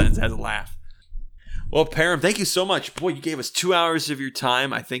end of the sentence has a laugh. Well, Param, thank you so much. Boy, you gave us 2 hours of your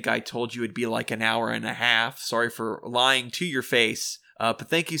time. I think I told you it'd be like an hour and a half. Sorry for lying to your face. But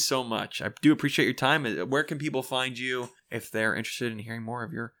thank you so much. I do appreciate your time. Where can people find you if they're interested in hearing more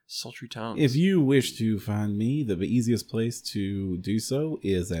of your sultry tones? If you wish to find me, the easiest place to do so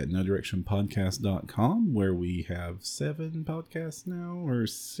is at nodirectionpodcast.com, where we have 7 podcasts now, or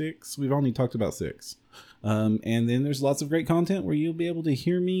 6. We've only talked about 6. And then there's lots of great content where you'll be able to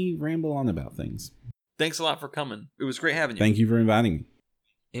hear me ramble on about things. Thanks a lot for coming. It was great having you. Thank you for inviting me.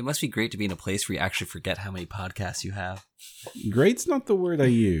 It must be great to be in a place where you actually forget how many podcasts you have. Great's not the word I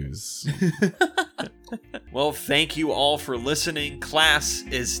use. Well, thank you all for listening. Class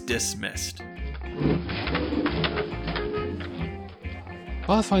is dismissed.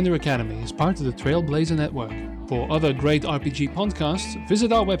 Pathfinder Academy is part of the Trailblazer Network. For other great RPG podcasts,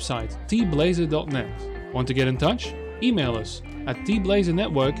 visit our website, tblazer.net. Want to get in touch? Email us at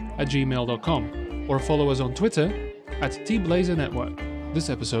tblazernetwork@gmail.com or follow us on Twitter at tblazernetwork. This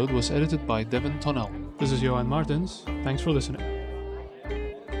episode was edited by Devin Tonnell. This is Johan Martins. Thanks for listening.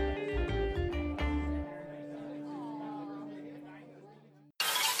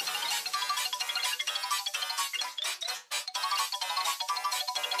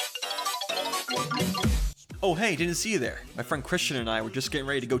 Oh, hey, didn't see you there. My friend Christian and I were just getting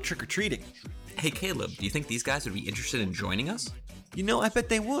ready to go trick-or-treating. Hey, Caleb, do you think these guys would be interested in joining us? You know, I bet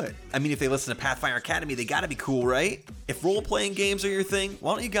they would. I mean, if they listen to Pathfinder Academy, they gotta be cool, right? If role-playing games are your thing,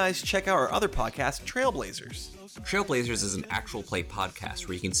 why don't you guys check out our other podcast, Trailblazers? Trailblazers is an actual play podcast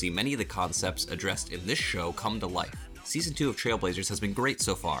where you can see many of the concepts addressed in this show come to life. Season 2 of Trailblazers has been great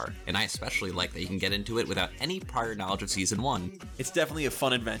so far, and I especially like that you can get into it without any prior knowledge of Season 1. It's definitely a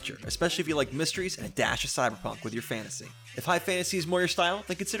fun adventure, especially if you like mysteries and a dash of cyberpunk with your fantasy. If high fantasy is more your style,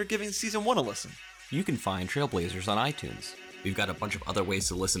 then consider giving Season 1 a listen. You can find Trailblazers on iTunes. We've got a bunch of other ways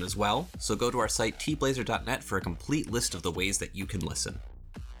to listen as well, so go to our site tblazer.net for a complete list of the ways that you can listen.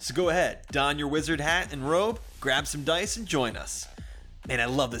 So go ahead, don your wizard hat and robe, grab some dice, and join us. Man, I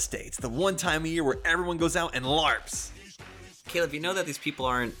love this day. It's the one time of year where everyone goes out and LARPs. Caleb, you know that these people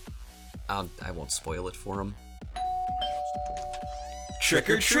aren't... I won't spoil it for them.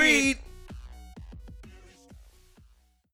 Trick or treat!